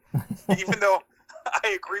to me. Even though I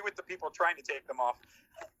agree with the people trying to take them off,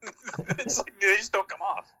 it's like they just don't come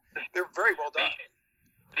off. They're very well done.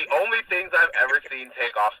 The only things I've ever seen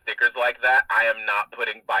take off stickers like that, I am not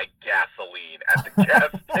putting by gasoline at the gas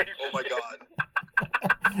station. Oh my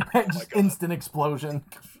god! Just instant explosion.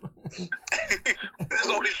 There's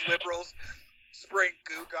all these liberals spraying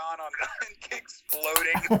goo gun on and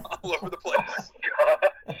exploding all over the place.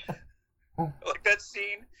 Oh, Like that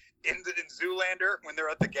scene in Zoolander when they're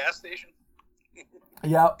at the gas station.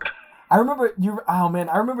 Yeah. I remember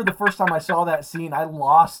I remember the first time I saw that scene, I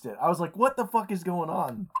lost it. I was like, what the fuck is going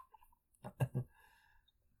on?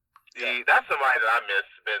 See, that's somebody that I miss,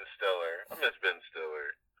 Ben Stiller. I miss Ben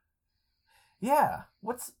Stiller. Yeah.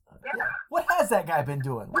 What has that guy been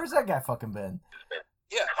doing? Where's that guy fucking been?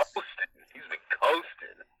 Yeah, He's been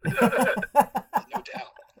coasting. no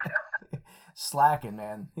doubt. Slacking,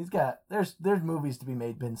 man. He's got there's movies to be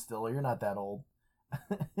made, Ben Stiller. You're not that old.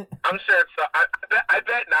 I'm sure it's. I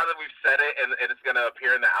bet now that we've said it and it's going to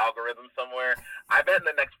appear in the algorithm somewhere, I bet in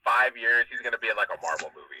the next 5 years he's going to be in like a Marvel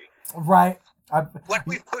movie. Right. Like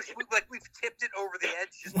we've tipped it over the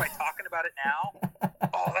edge just by talking about it now.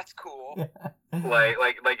 Oh, that's cool. Yeah. Like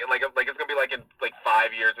it's gonna be like in like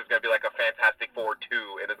 5 years. It's gonna be like a Fantastic Four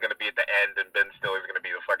 2, and it's gonna be at the end, and Ben Stiller's gonna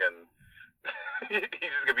be the fucking. He's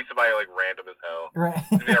just gonna be somebody like random as hell. Right.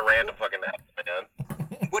 He's gonna be a random fucking man.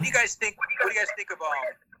 What do you guys think? What do you guys think of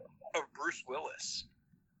Bruce Willis?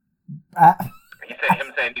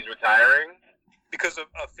 Him saying he's retiring Because of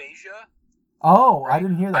aphasia? Oh, I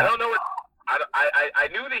didn't hear that. I don't know what. I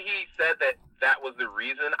knew that he said that was the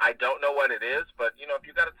reason. I don't know what it is, but you know, if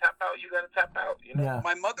you got to tap out, you got to tap out. You know? Yeah.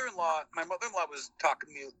 My mother-in-law was talking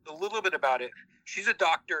to me a little bit about it. She's a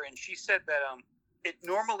doctor, and she said that it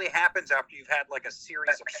normally happens after you've had like a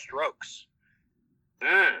series of strokes,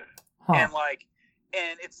 Mm. Huh.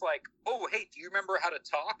 and it's like, oh, hey, do you remember how to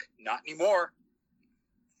talk? Not anymore.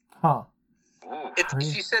 Huh. Ooh.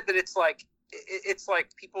 She said that it's like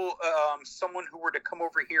people, someone who were to come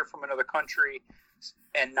over here from another country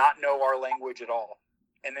and not know our language at all,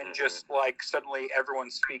 and then just like suddenly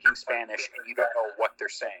everyone's speaking Spanish and you don't know what they're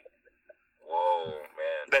saying. Whoa,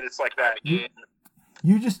 man. That it's like that. You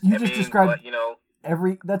just described but, you know,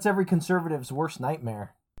 that's every conservative's worst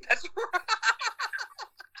nightmare. That's right.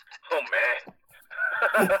 oh man.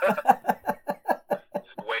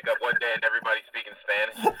 Just wake up one day and everybody's speaking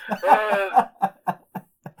Spanish.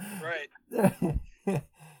 Right. Man.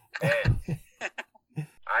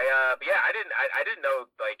 I didn't know,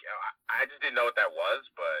 like, I just didn't know what that was,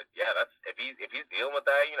 but yeah, that's if he's dealing with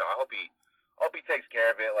that, you know, I hope he takes care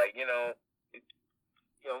of it. Like, you know,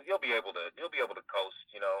 he'll be able to coast,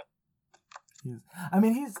 you know.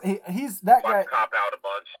 He's that guy. Cop out a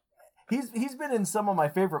bunch. He's been in some of my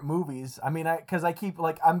favorite movies. I mean, because I keep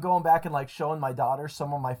like I'm going back and like showing my daughter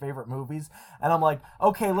some of my favorite movies, and I'm like,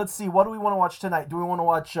 okay, let's see, what do we want to watch tonight? Do we want to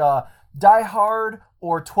watch Die Hard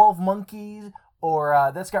or 12 Monkeys?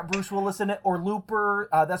 Or that's got Bruce Willis in it, or Looper,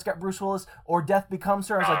 that's got Bruce Willis, or Death Becomes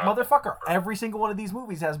Her. I was like, motherfucker, every single one of these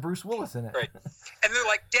movies has Bruce Willis in it. Right. And they're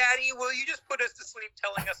like, Daddy, will you just put us to sleep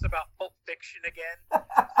telling us about Pulp Fiction again?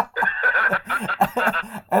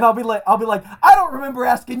 And I'll be like, I don't remember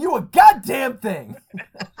asking you a goddamn thing.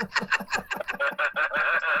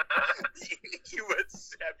 You and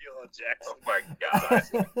Samuel L. Jackson. Oh my god.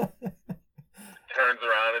 Turns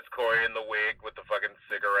around, it's Corey in the wig with the fucking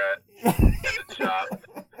cigarette and the chop.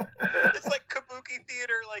 It's like Kabuki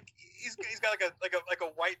theater. Like he's got like a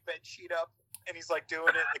white bed sheet up, and he's like doing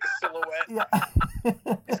it like a silhouette. Yeah.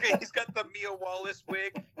 He's got the Mia Wallace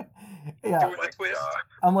wig. Yeah. Doing the twist. God.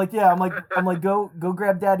 I'm like, go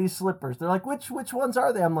grab Daddy's slippers. They're like, which ones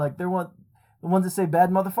are they? I'm like, they're the ones that say bad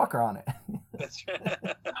motherfucker on it. That's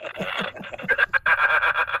right.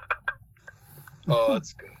 Oh,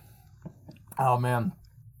 that's good. Oh man.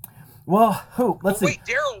 Well, let's see. Wait,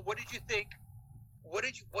 Daryl, what did you think?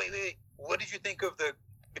 Wait. what did you think of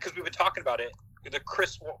because we've been talking about it, the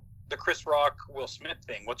Chris Rock Will Smith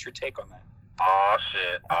thing? What's your take on that? Oh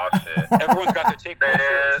shit! Everyone's got their take on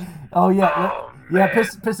it. Oh yeah,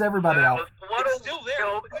 piss everybody off. It's still there.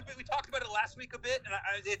 We talked about it last week a bit, and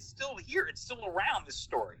it's still here. It's still around, this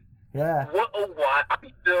story. Yeah. What?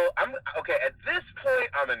 I'm okay. At this point,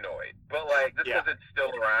 I'm annoyed, but like just because it's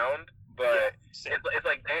still around. But it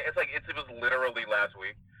was literally last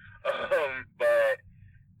week. But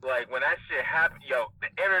like when that shit happened,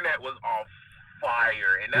 the internet was on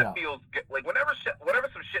fire, and that feels good. Like whenever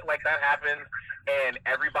some shit like that happens, and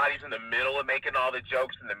everybody's in the middle of making all the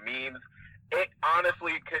jokes and the memes, it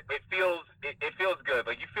honestly it feels good.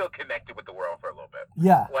 Like you feel connected with the world for a little bit.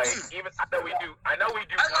 Yeah. Like even I know we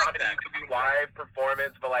do comedy, we do live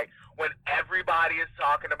performance, but like when everybody is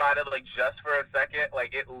talking about it, like just for a second,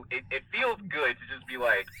 like it feels good to just be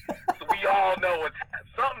like, so we all know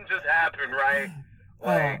something just happened, right?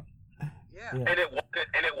 Like. Yeah. And it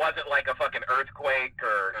wasn't like a fucking earthquake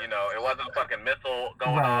or it wasn't a fucking missile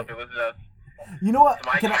going off. It was just. You know what?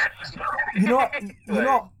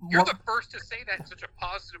 You're the first to say that in such a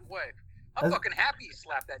positive way. I'm fucking happy you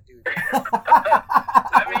slapped that dude.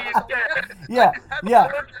 I mean, yeah.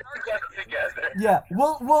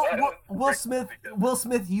 Will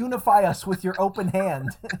Smith, unify us with your open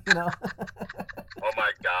hand. Oh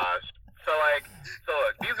my gosh. So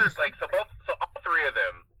look, these are all three of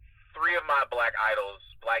them. Three of my black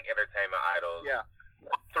entertainment idols. Yeah.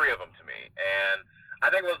 Three of them to me. And I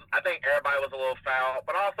think everybody was a little foul,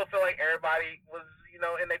 but I also feel like everybody was, in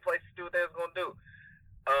their place to do what they was gonna do.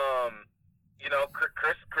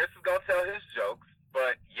 Chris is gonna tell his jokes,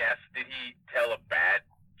 but yes, did he tell a bad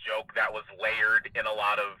joke that was layered in a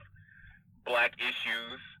lot of black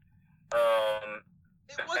issues?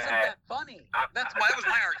 It wasn't that funny. That was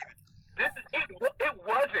my argument. It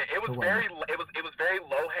wasn't. It was very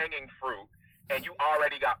low hanging fruit, and you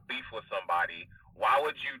already got beef with somebody. Why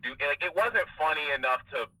would you do? Like, it wasn't funny enough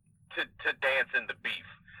to dance in the beef.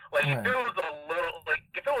 Like if it was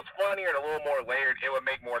if it was funnier and a little more layered, it would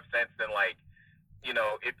make more sense than like,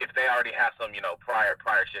 if they already have some prior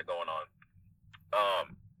shit going on.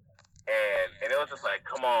 And it was just like,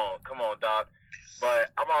 come on, dog.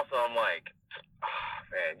 But I'm like,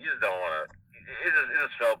 man, you just don't want to. It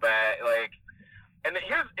just felt bad. Like, and then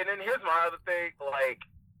here's my other thing. Like,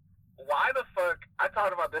 why the fuck? I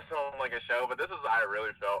talked about this on like a show, but this is how I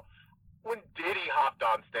really felt when Diddy hopped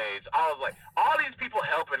on stage. I was like, all these people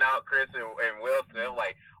helping out Chris and Will Smith,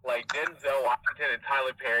 like Denzel Washington and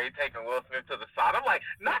Tyler Perry taking Will Smith to the side. I'm like,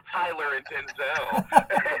 not Tyler and Denzel.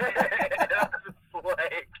 But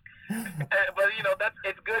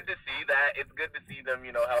it's good to see that. It's good to see them,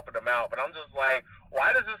 helping them out. But I'm just like,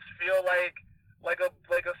 why does this feel like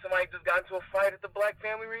somebody just got into a fight at the Black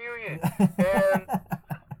Family Reunion?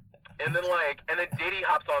 And then Diddy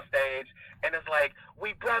hops on stage and it's like,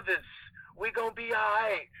 we brothers, we gonna be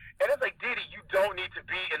alright. And it's like, Diddy, you don't need to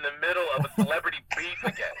be in the middle of a celebrity beef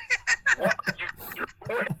again. What are you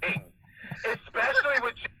doing? Especially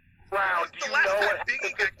with James Brown. Do you know what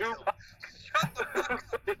Biggie could do? Shut the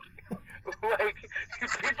fuck up. Like,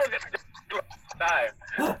 people die.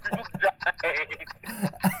 People die.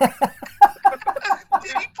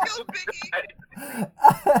 Did he kill Biggie?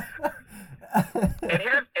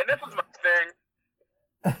 And this is my thing.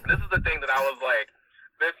 This is the thing that I was like,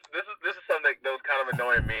 this is something that was kind of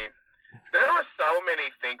annoying me. There were so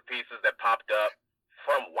many think pieces that popped up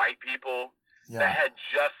from white people that had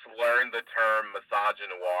just learned the term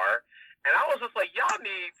misogynoir, and I was just like, y'all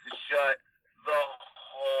need to shut the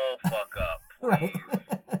whole fuck up, please.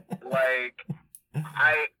 Like,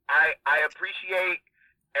 I appreciate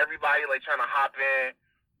everybody like trying to hop in,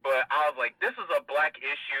 but I was like, this is a black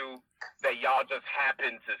issue that y'all just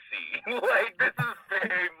happen to see. Like, this is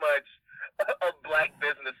very much a black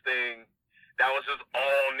business thing that was just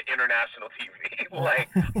on international TV. Like,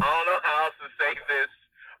 I don't know how else to say this,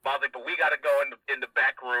 but I was like, but we got to go in the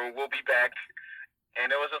back room. We'll be back. And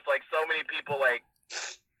it was just like so many people, like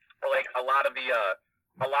a lot of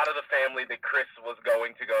the family that Chris was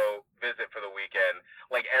going to go visit for the weekend,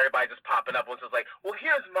 like everybody just popping up was just like, well,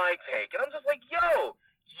 here's my take. And I'm just like, yo,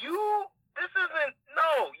 you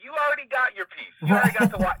already got your piece. You already got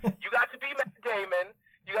to watch. You got to be Matt Damon.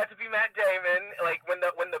 Like when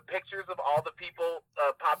the pictures of all the people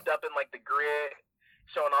popped up in like the grid,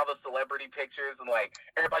 showing all the celebrity pictures, and like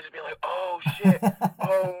everybody just being like, oh shit,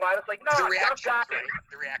 oh my. It's like, no, the reaction.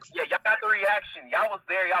 Yeah, y'all got the reaction. Y'all was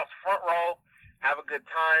there. Y'all was front row. Have a good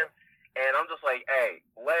time. And I'm just like, hey,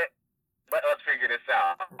 let us figure this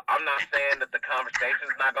out. I'm not saying that the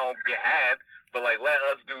conversation's not gonna get had, but like, let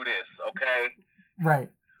us do this, okay? Right.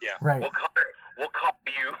 Yeah. Right. We'll call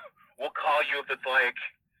we'll call you if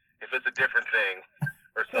it's a different thing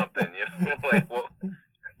or something. You know, like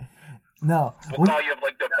No. we'll call you up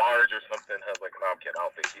like the barge or something. I was like, no, I'm kidding. I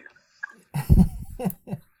don't think he's.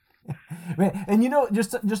 Man, and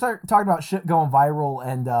just start talking about shit going viral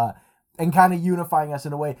and kind of unifying us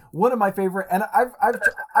in a way. One of my favorite, and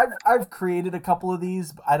I've created a couple of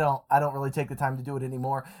these. I don't really take the time to do it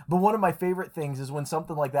anymore. But one of my favorite things is when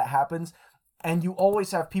something like that happens, and you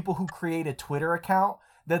always have people who create a Twitter account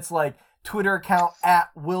that's like Twitter account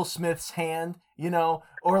at Will Smith's hand,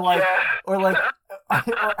 or like or like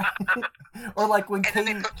when and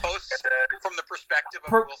Katie, then they put posts from the perspective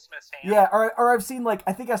of Will Smith's hand. Yeah, or I've seen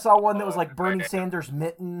I think I saw one that was like Bernie Sanders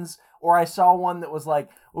mittens, or I saw one that was like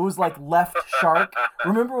left shark.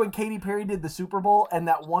 Remember when Katy Perry did the Super Bowl and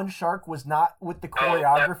that one shark was not with the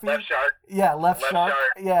choreography? Left shark. Yeah, left shark.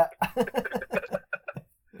 Yeah.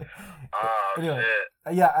 Oh anyway,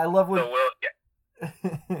 shit. Yeah, I love when. So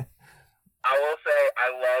I will say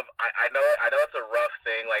I know it's a rough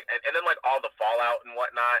thing, and then all the fallout and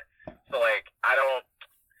whatnot. So I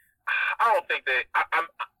don't think that I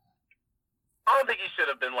don't think he should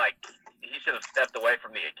have been he should have stepped away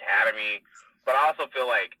from the academy, but I also feel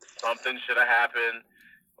like something should have happened.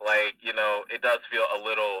 It does feel a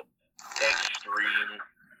little extreme,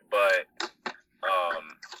 but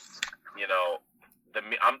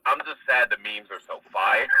I'm just sad the memes are so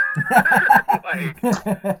fire.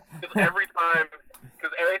 Because every time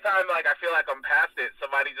I feel like I'm past it,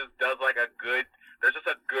 somebody just does there's just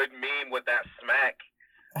a good meme with that smack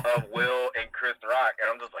of Will and Chris Rock,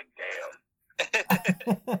 and I'm just like, damn.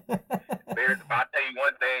 I'll tell you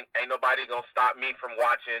one thing, ain't nobody gonna stop me from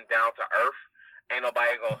watching Down to Earth. Ain't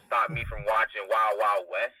nobody gonna stop me from watching Wild Wild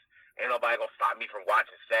West. Ain't nobody gonna stop me from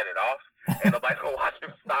watching Set It Off. Ain't nobody gonna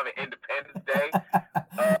stop me Independence Day.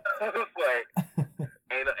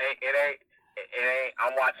 It ain't.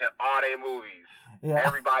 I'm watching all their movies. Yeah.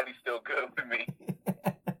 Everybody's still good with me.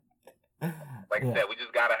 I said, we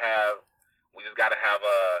just gotta have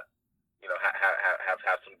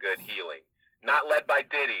have some good healing. Not led by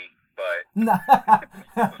Diddy, but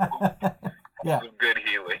some good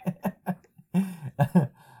healing.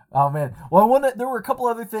 Oh man. Well, there were a couple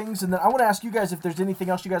other things, and then I want to ask you guys if there's anything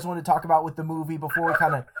else you guys want to talk about with the movie before we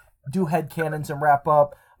kind of do headcanons and wrap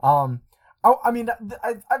up.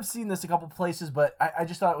 I've seen this a couple places, but I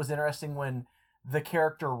just thought it was interesting when the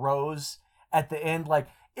character Rose at the end,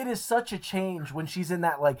 it is such a change when she's in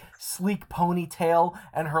that sleek ponytail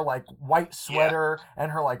and her white sweater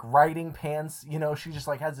and her riding pants. She just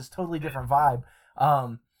has this totally different vibe.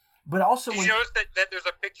 But also, did you notice that there's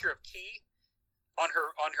a picture of Key on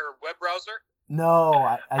her web browser? No,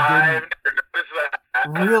 I didn't.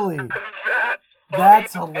 Really?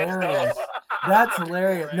 That's hilarious. That's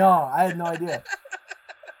hilarious. No, I had no idea.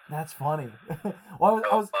 That's funny. Well,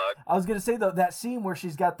 I was gonna say though, that scene where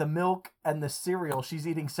she's got the milk and the cereal she's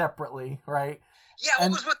eating separately, right? Yeah,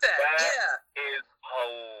 what was with that? That is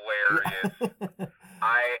hilarious.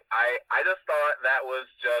 I just thought that was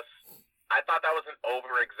I thought that was an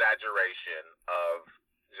over exaggeration of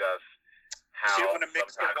just how she want to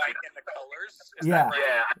mix the white and the colors. Yeah,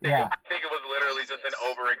 right? I think it was literally just an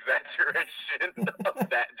over exaggeration of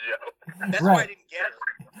that joke. That's why I didn't get it.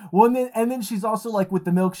 Well, and then she's also with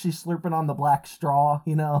the milk, she's slurping on the black straw.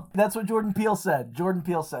 That's what Jordan Peele said. Jordan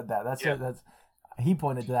Peele said that. He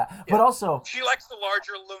pointed to that. Yeah. But also, she likes the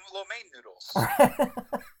larger lo mein noodles.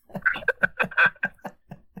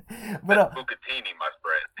 But bucatini, my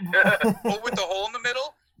friend. Oh, with the hole in the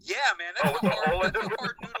middle? Yeah, man, that's a hard noodle to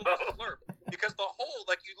slurp. Because the hole,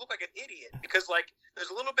 you look like an idiot. Because there's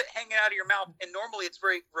a little bit hanging out of your mouth, and normally it's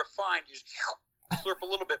very refined. You just slurp a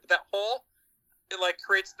little bit, but that hole, it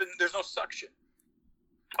creates there's no suction.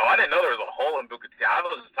 Oh, I didn't know there was a hole in bucatini. I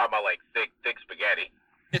was just talking about thick spaghetti.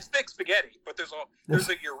 It's thick spaghetti, but there's a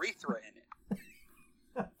urethra in it.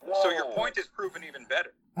 Whoa. So your point is proven even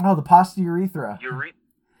better. Oh, the pasta urethra. She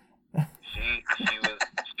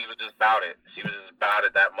was just about it. She was just about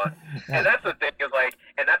it that much. And that's the thing is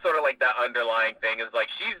and that's sort of that underlying thing is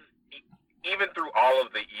she's even through all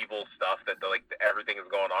of the evil stuff that everything is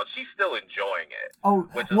going on, she's still enjoying it. Oh,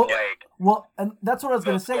 which is well, and that's what I was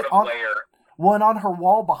going to say. And on her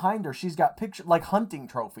wall behind her, she's got pictures hunting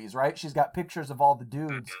trophies, right? She's got pictures of all the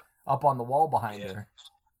dudes up on the wall behind her.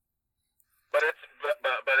 But it's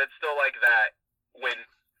still that when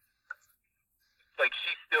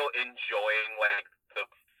she's still enjoying the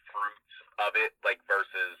fruits of it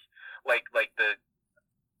versus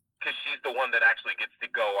because she's the one that actually gets to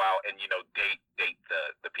go out and date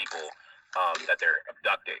the people that they're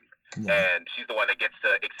abducting, and she's the one that gets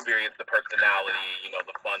to experience the personality,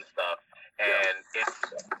 the fun stuff, and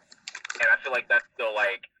I feel that's still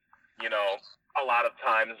know, a lot of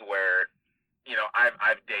times where, you know,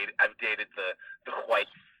 I've dated the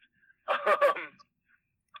whites,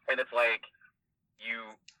 and it's like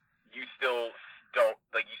you still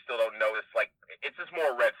don't notice, like, it's just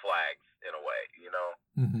more red flags in a way, you know,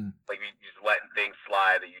 like you just letting things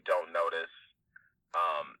slide that you don't notice,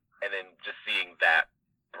 and then just seeing that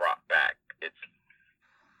brought back. It's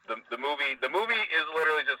the movie is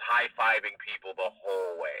literally just high-fiving people the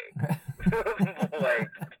whole way. Like,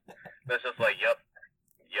 that's just like, yep.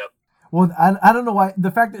 Well, I don't know why.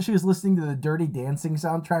 The fact that she was listening to the Dirty Dancing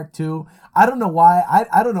soundtrack too, I don't know why.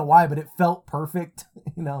 I don't know why, but it felt perfect,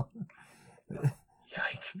 you know.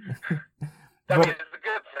 Yikes. I mean, it's a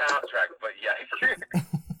good soundtrack, but yikes.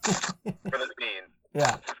 For the scene.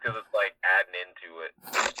 Yeah. Just because it's, like, adding into it.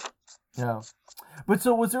 Yeah. But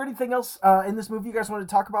so, was there anything else in this movie you guys want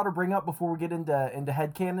to talk about or bring up before we get into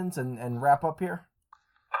headcanons and wrap up here?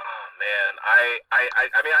 Oh man, I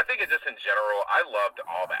mean, I think it just in general, I loved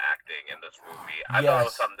all the acting in this movie. I thought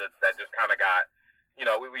it was something that just kind of got, you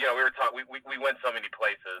know, we were talking, we went so many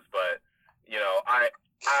places, but you know, I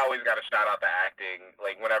always got to shout out the acting,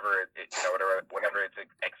 like whenever whenever it's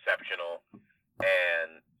exceptional,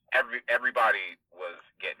 and everybody was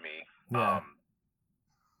getting me. Yeah.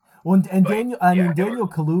 Well, and Daniel, Daniel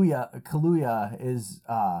was... Kaluuya is,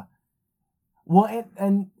 well,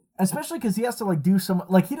 and especially because he has to, like, do some,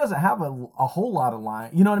 like, he doesn't have a whole lot of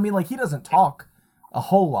line. You know what I mean? Like, he doesn't talk a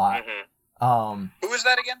whole lot. Who is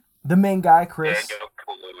that again? The main guy, Chris. Daniel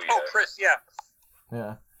Kaluuya. Oh, Chris, yeah.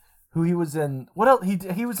 Yeah. Who he was in, what else?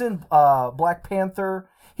 He was in Black Panther.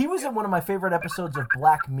 He was in one of my favorite episodes of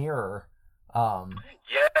Black Mirror.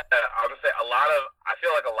 Yeah, I would say I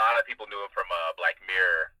feel like a lot of people knew him from Black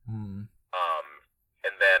Mirror.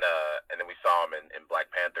 And then we saw him in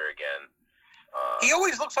Black Panther again. He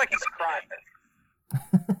always looks like he's crying.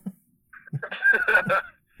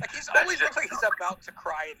 Like, he's always looks like he's about to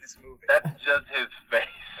cry in this movie. That's just his face.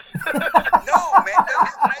 No, man,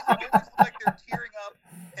 his eyes always look like they're tearing up,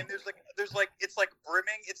 and there's like it's like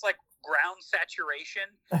brimming. It's like ground saturation.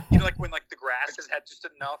 You know, like when, like, the grass has had just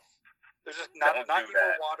enough. There's just not even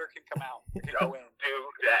more water can come out. Don't do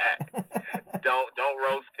that. Don't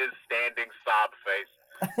roast his standing sob face.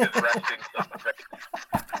 His resting sob face.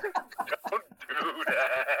 Don't do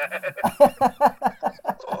that.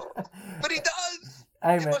 But he does.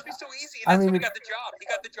 Hey, it man. must be so easy. And that's how he got the job. He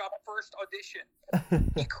got the job first audition.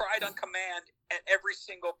 He cried on command at every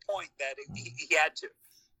single point that he had to.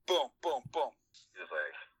 Boom, boom, boom. Just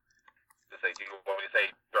say, do you want me to say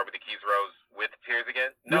 "Throw Me the Keys, Rose" with tears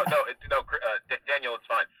again? No, Daniel, it's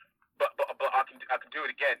fine. But I can do it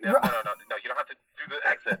again. No, you don't have to do the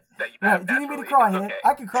accent that you have. Do you need me to cry? Okay.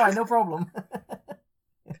 I can cry, no problem.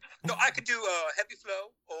 No, I could do heavy flow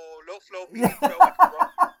or low flow, medium flow.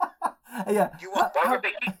 Yeah. He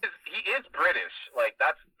is British, like,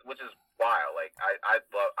 which is wild. Like, I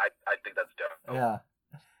think that's dope. Yeah.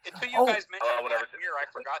 Until you guys mentioned Black Mirror, I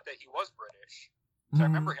forgot that he was British. So I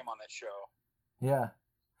remember him on that show. Yeah.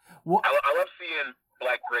 Well, I love seeing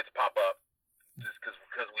Black Brits pop up just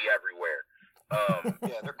because we everywhere.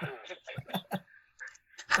 Yeah, they're cool.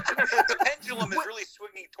 The pendulum is really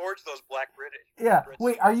swinging towards those Black British. Yeah. Brits.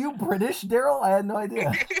 Wait, are you British, Daryl? I had no idea.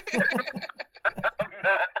 I'm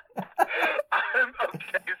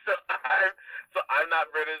not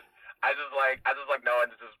British. I just like knowing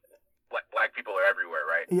this is black people are everywhere,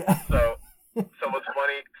 right? Yeah. So what's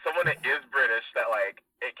funny, someone that is British that, like,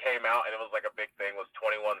 it came out and it was like a big thing was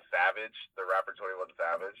 21 Savage, the rapper 21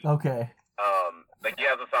 Savage. Okay. Like, he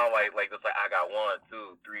has a song like just like, I got 1,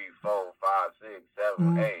 2, 3, 4, 5, 6,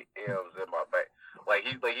 7, 8 M's in my face. Like,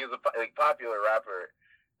 he's a popular rapper,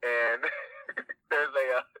 and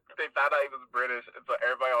they found out he was British, and so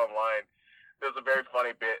everybody online, there's a very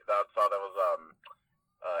funny bit that I saw that was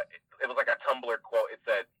it was like a Tumblr quote. It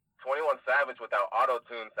said, 21 Savage without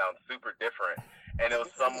auto-tune sounds super different. And it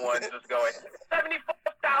was someone just going,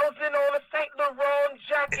 74,000 on a St. Laurent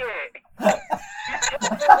jacket.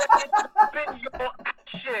 Been your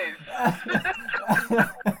ashes.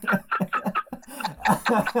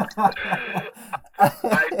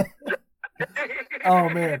 Oh,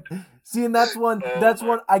 man. See, and that's one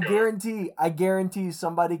I guarantee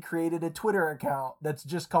somebody created a Twitter account that's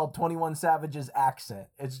just called 21 Savage's accent.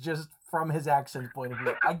 It's just from his accent point of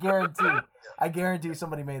view. I guarantee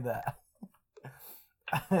somebody made that.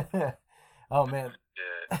 Oh, man.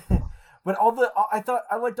 But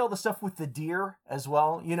I liked all the stuff with the deer as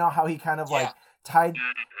well. You know how he kind of like tied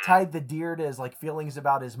the deer to his, like, feelings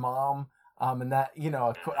about his mom. And that, you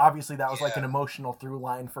know, obviously that was like an emotional through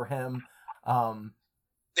line for him.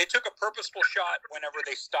 They took a purposeful shot whenever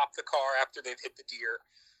they stopped the car after they've hit the deer,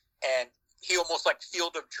 and he almost like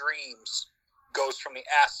Field of Dreams goes from the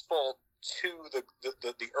asphalt to the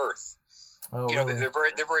earth. Oh, you know, really? they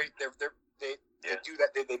do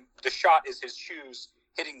that. The shot is his shoes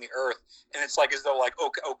hitting the earth, and it's like as though like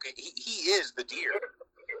okay, he is the deer.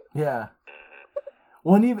 Yeah.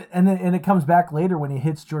 Well, and it comes back later when he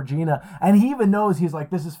hits Georgina, and he even knows, he's like,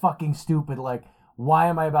 this is fucking stupid. Like, why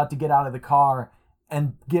am I about to get out of the car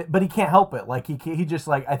and but he can't help it. Like he just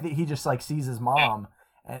like, I think he just like sees his mom.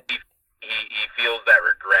 And he feels that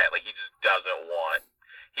regret. Like he just doesn't want.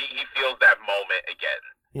 He feels that moment again.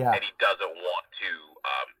 Yeah. And he doesn't want to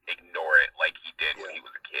ignore it like he did when he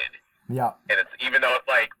was a kid. Yeah. And it's even though it's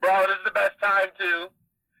like, bro, this is the best time to.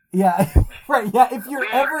 Yeah, right. Yeah, if you're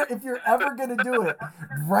ever gonna do it,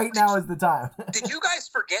 right now is the time. Did you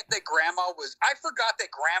guys forget that Grandma was? I forgot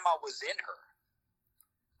that Grandma was in her.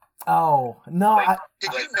 Oh no!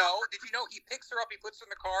 Did you know? He picks her up, he puts her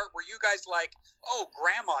in the car? Were you guys like, oh,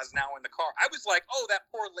 Grandma's now in the car? I was like, oh,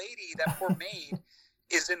 that poor lady, that poor maid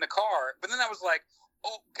is in the car. But then I was like,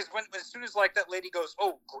 oh, because as soon as like that lady goes,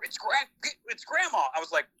 oh, it's Grandma. I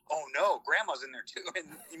was like, oh no, Grandma's in there too.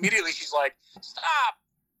 And immediately she's like, stop.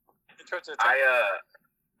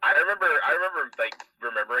 I remember like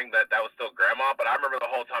remembering that was still Grandma, but I remember the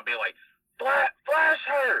whole time being like, flash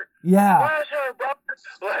her. Yeah. Flash her, bro.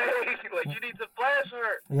 Like you need to flash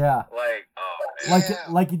her. Yeah. Like, oh man.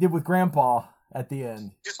 Like he did with Grandpa at the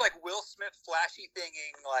end. Just like Will Smith flashy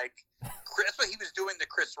thinging, like that's what he was doing to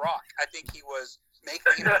Chris Rock. I think he was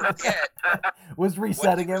making him forget. Was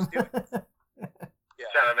resetting him. Yeah.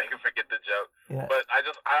 Trying to make him forget the joke. Yeah. But I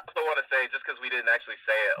also want to say, just because we didn't actually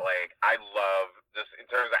say it, like, I love, just in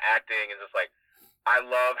terms of acting, and just like, I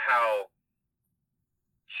love how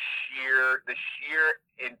the sheer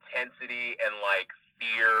intensity and like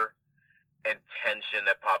fear and tension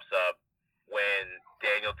that pops up when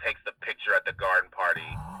Daniel takes the picture at the garden party,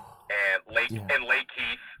 and Lake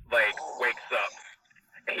Keith like wakes up,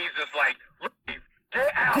 and he's just like, leave, get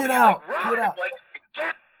out, get out, like, get out, like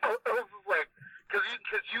get out. It was just like, because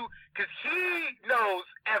he knows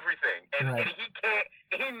everything, and, right. and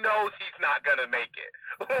he knows he's not gonna make it.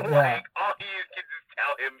 Yeah. Like all he can just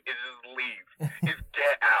tell him is just leave, is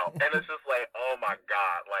get out, and it's just like, oh my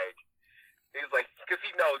god, like he's like, because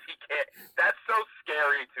he knows he can't. That's so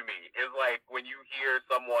scary to me. Is like when you hear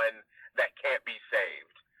someone that can't be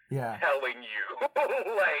saved, telling you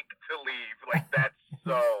like to leave, like that's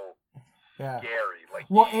so scary.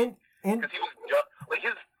 Like, well, because he was just like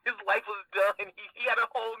his life was done. He had a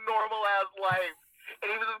whole normal ass life, and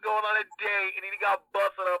he was just going on a date, and he got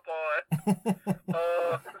busted up on.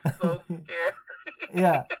 So scary.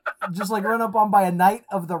 Yeah, just like run up on by a Knight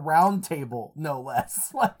of the Round Table, no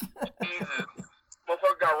less. Like Jesus,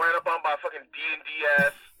 motherfucker got ran up on by a fucking D&D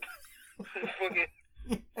ass.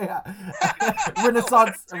 Yeah,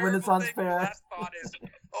 Renaissance fair. Last thought is,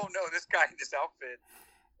 oh no, this guy in this outfit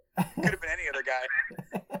could have been any other guy.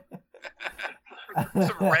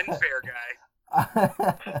 Some Ren Fair guy.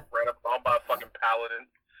 Ran up on by a fucking paladin.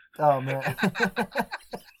 Oh man.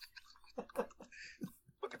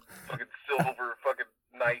 fucking silver fucking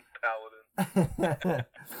knight paladin.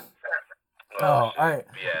 Oh, all right.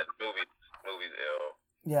 Yeah, the movie's ill.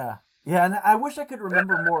 Yeah, and I wish I could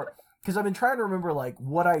remember more, because I've been trying to remember like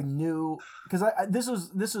what I knew, because this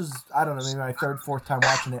was I don't know, maybe my third, fourth time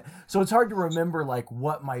watching it, so it's hard to remember like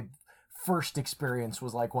what my first experience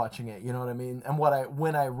was like watching it, you know what I mean, and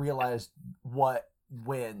when I realized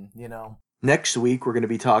when, you know. Next week we're going to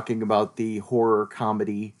be talking about the horror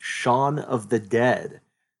comedy Shaun of the Dead,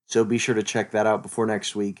 so be sure to check that out before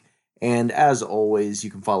next week. And as always, you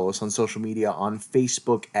can follow us on social media on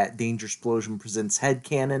Facebook at Dangerous Explosion Presents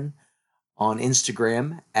Headcanon, on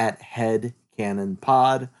Instagram at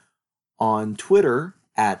HeadcanonPod, on Twitter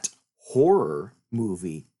at Horror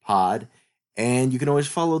Movie Pod, and you can always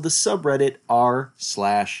follow the subreddit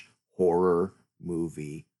r/Horror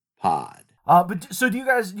Movie Pod. But so do you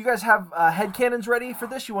guys have headcanons ready for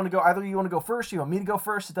this? You want to go? Either you want to go first, you want me to go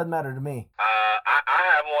first? It doesn't matter to me. I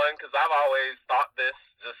have one because I've always thought this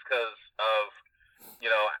just because of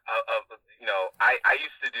I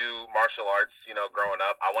used to do martial arts, growing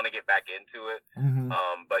up. I want to get back into it. Mm-hmm.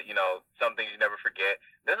 But some things you never forget.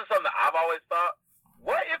 This is something that I've always thought.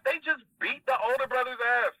 What if they just beat the older brother's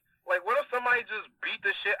ass? Like, what if somebody just beat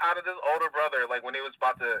the shit out of this older brother? Like when he was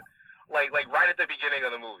about to. Like right at the beginning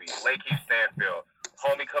of the movie, Lake Keith Stanfield,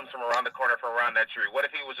 homie comes from around the corner from around that tree. What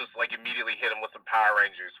if he was just like immediately hit him with some Power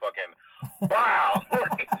Rangers, fucking, wow,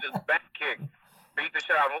 just back kick, beat the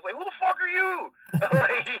shit out of him. I was like, who the fuck are you?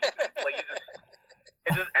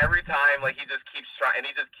 It's just every time, like he just keeps trying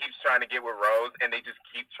to get with Rose, and they just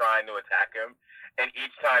keep trying to attack him, and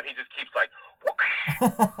each time he just keeps like, who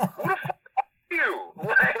the fuck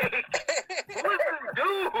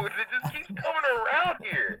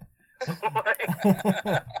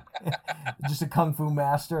Just a kung fu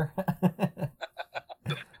master.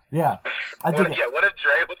 Yeah, I think. What if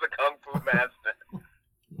Dre was a kung fu master?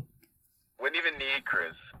 Wouldn't even need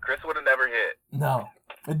Chris. Chris would have never hit. No,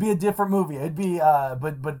 it'd be a different movie. It'd be,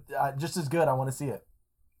 but just as good. I want to see it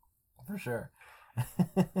for sure.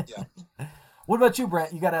 Yeah. What about you,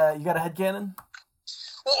 Brent? You got a headcanon?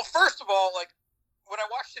 Well, first of all, like when I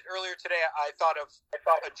watched it earlier today, I thought of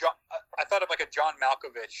like a John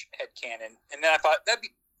Malkovich headcanon, and then I thought that'd be,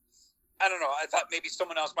 I don't know. I thought maybe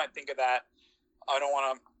someone else might think of that. I don't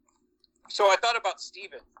want to. So I thought about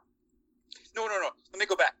Steven. No. Let me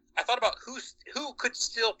go back. I thought about who could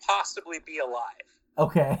still possibly be alive.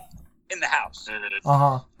 Okay. In the house.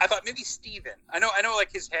 Uh-huh. I thought maybe Steven. I know.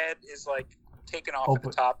 Like his head is like taken off at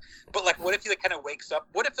the top, but like, what if he like kind of wakes up?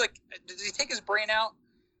 What if like, did he take his brain out?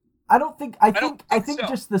 I don't think. I think so.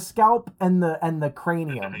 Just the scalp and the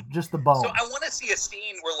cranium, just the bone. So I want to see a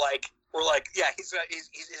scene where yeah, his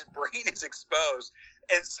brain is exposed,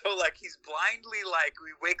 and so like he's blindly like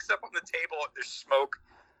he wakes up on the table, there's smoke,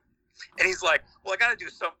 and he's like, well, I got to do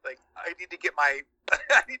something. I need to get my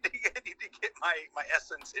my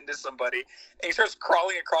essence into somebody, and he starts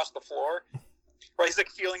crawling across the floor. Right, he's like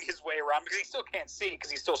feeling his way around because he still can't see because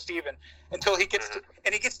he's still Steven until he gets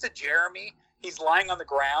to Jeremy. He's lying on the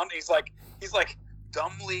ground. He's like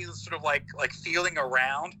dumbly sort of like feeling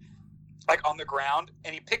around, like on the ground,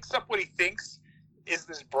 and he picks up what he thinks is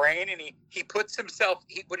this brain, and he puts himself.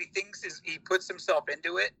 What he thinks is he puts himself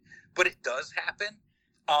into it, but it does happen.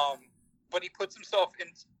 But he puts himself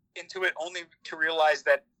into it only to realize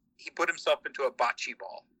that he put himself into a bocce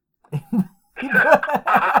ball.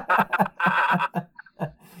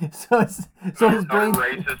 so his brain.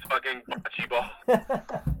 Racist fucking bocce ball.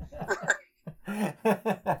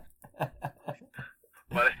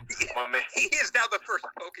 He is now the first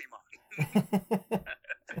Pokemon.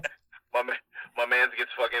 my man's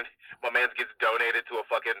gets donated to a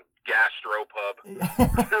fucking gastropub.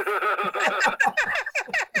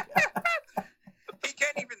 He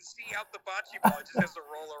can't even see out the bocce ball; it just has to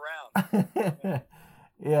roll around.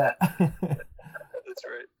 Yeah. That's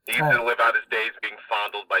right. He used to live out his days being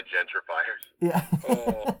fondled by gentrifiers. Yeah.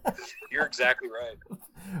 Oh, you're exactly right.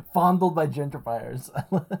 Fondled by gentrifiers.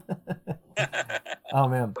 Oh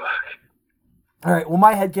man. All right. Well,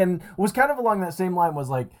 my headcanon was kind of along that same line. Was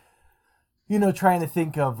like, trying to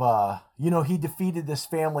think of, he defeated this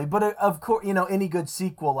family, but of course, any good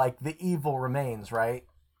sequel, like the evil remains, right?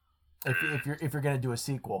 If you're gonna do a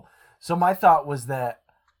sequel, so my thought was that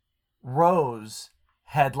Rose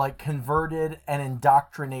had like converted and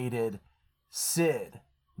indoctrinated Sid,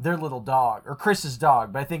 their little dog, or Chris's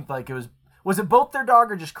dog, but I think like was it both their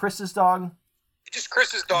dog or just Chris's dog? Just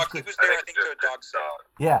Chris's dog. He was there, I think, to a dog's dog.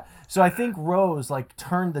 Yeah. So I think Rose like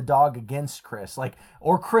turned the dog against Chris,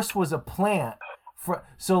 or Chris was a plant.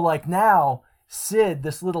 So like now Sid,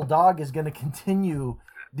 this little dog, is going to continue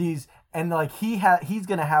these, and like he's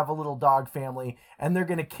going to have a little dog family, and they're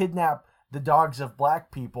going to kidnap the dogs of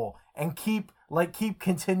black people and keep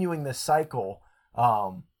continuing this cycle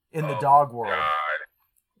in the dog world. God.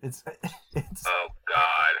 It's oh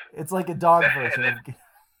God. It's like a dog version.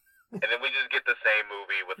 And then we just get the same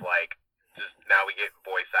movie with now we get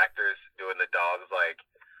voice actors doing the dogs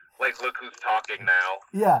like look who's talking now.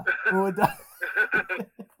 Yeah.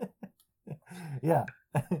 Yeah.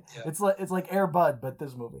 It's like Air Bud, but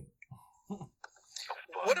this movie.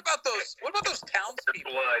 What about those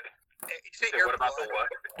townspeople? Blood. Say Air what about Blood. the what?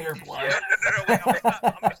 Air Blood. No, wait,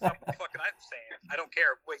 I'm gonna stop what the fuck I'm saying. I don't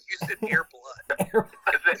care. Wait, you said Air Blood.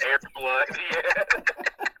 I said Air Blood, yeah.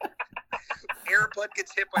 Air Bud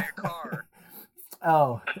gets hit by a car.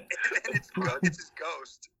 Oh. And it's his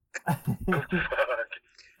ghost. Oh, fuck.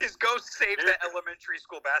 His ghost saves that elementary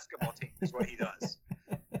school basketball team is what he does.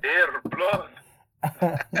 Air Blood.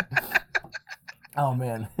 Oh,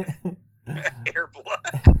 man. Air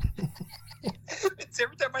Blood. It's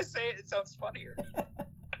every time I say it, it sounds funnier.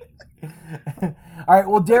 All right.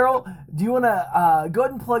 Well, Daryl, do you want to go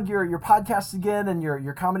ahead and plug your podcasts again and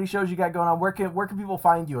your comedy shows you got going on? Where can people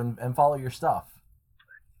find you and follow your stuff?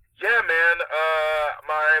 Yeah, man.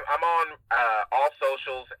 I'm on all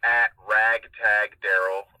socials at Ragtag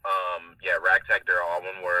Daryl. Ragtag Daryl, all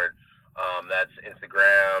one word. That's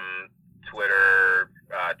Instagram, Twitter,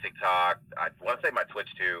 TikTok. I want to say my Twitch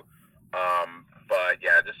too. But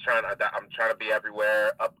yeah, I'm trying to be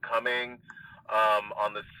everywhere. Upcoming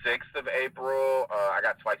on the 6th of April, I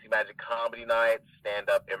got Spicy Magic Comedy Night,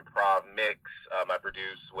 stand-up improv mix. I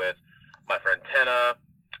produce with my friend Tenna,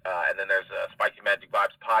 and then there's a Spicy Magic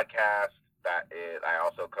Vibes podcast that I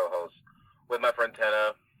also co-host with my friend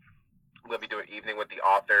Tenna. We'll be doing Evening with the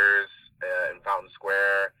Authors in Fountain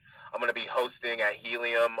Square. I'm going to be hosting at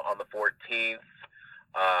Helium on the 14th,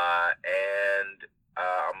 and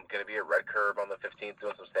I'm going to be at Red Curve on the 15th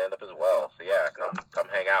doing some stand-up as well. So, yeah, come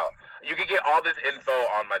hang out. You can get all this info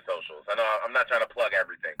on my socials. I know I'm not trying to plug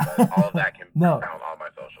everything, but all of that can be found on my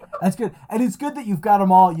socials. That's good. And it's good that you've got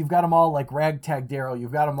them all. You've got them all like Ragtag Daryl.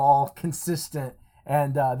 You've got them all consistent.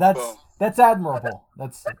 And that's admirable.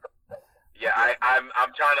 That's... Yeah, I'm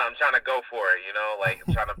trying to go for it, you know, like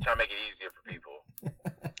I'm trying to make it easier for people.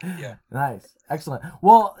 Yeah. Nice. Excellent.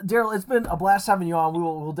 Well, Daryl, it's been a blast having you on.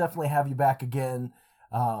 We'll definitely have you back again.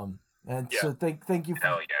 So thank you for,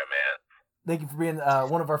 hell yeah, man. Thank you for being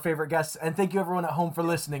one of our favorite guests, and thank you everyone at home for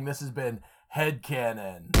listening. This has been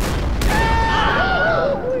Headcanon.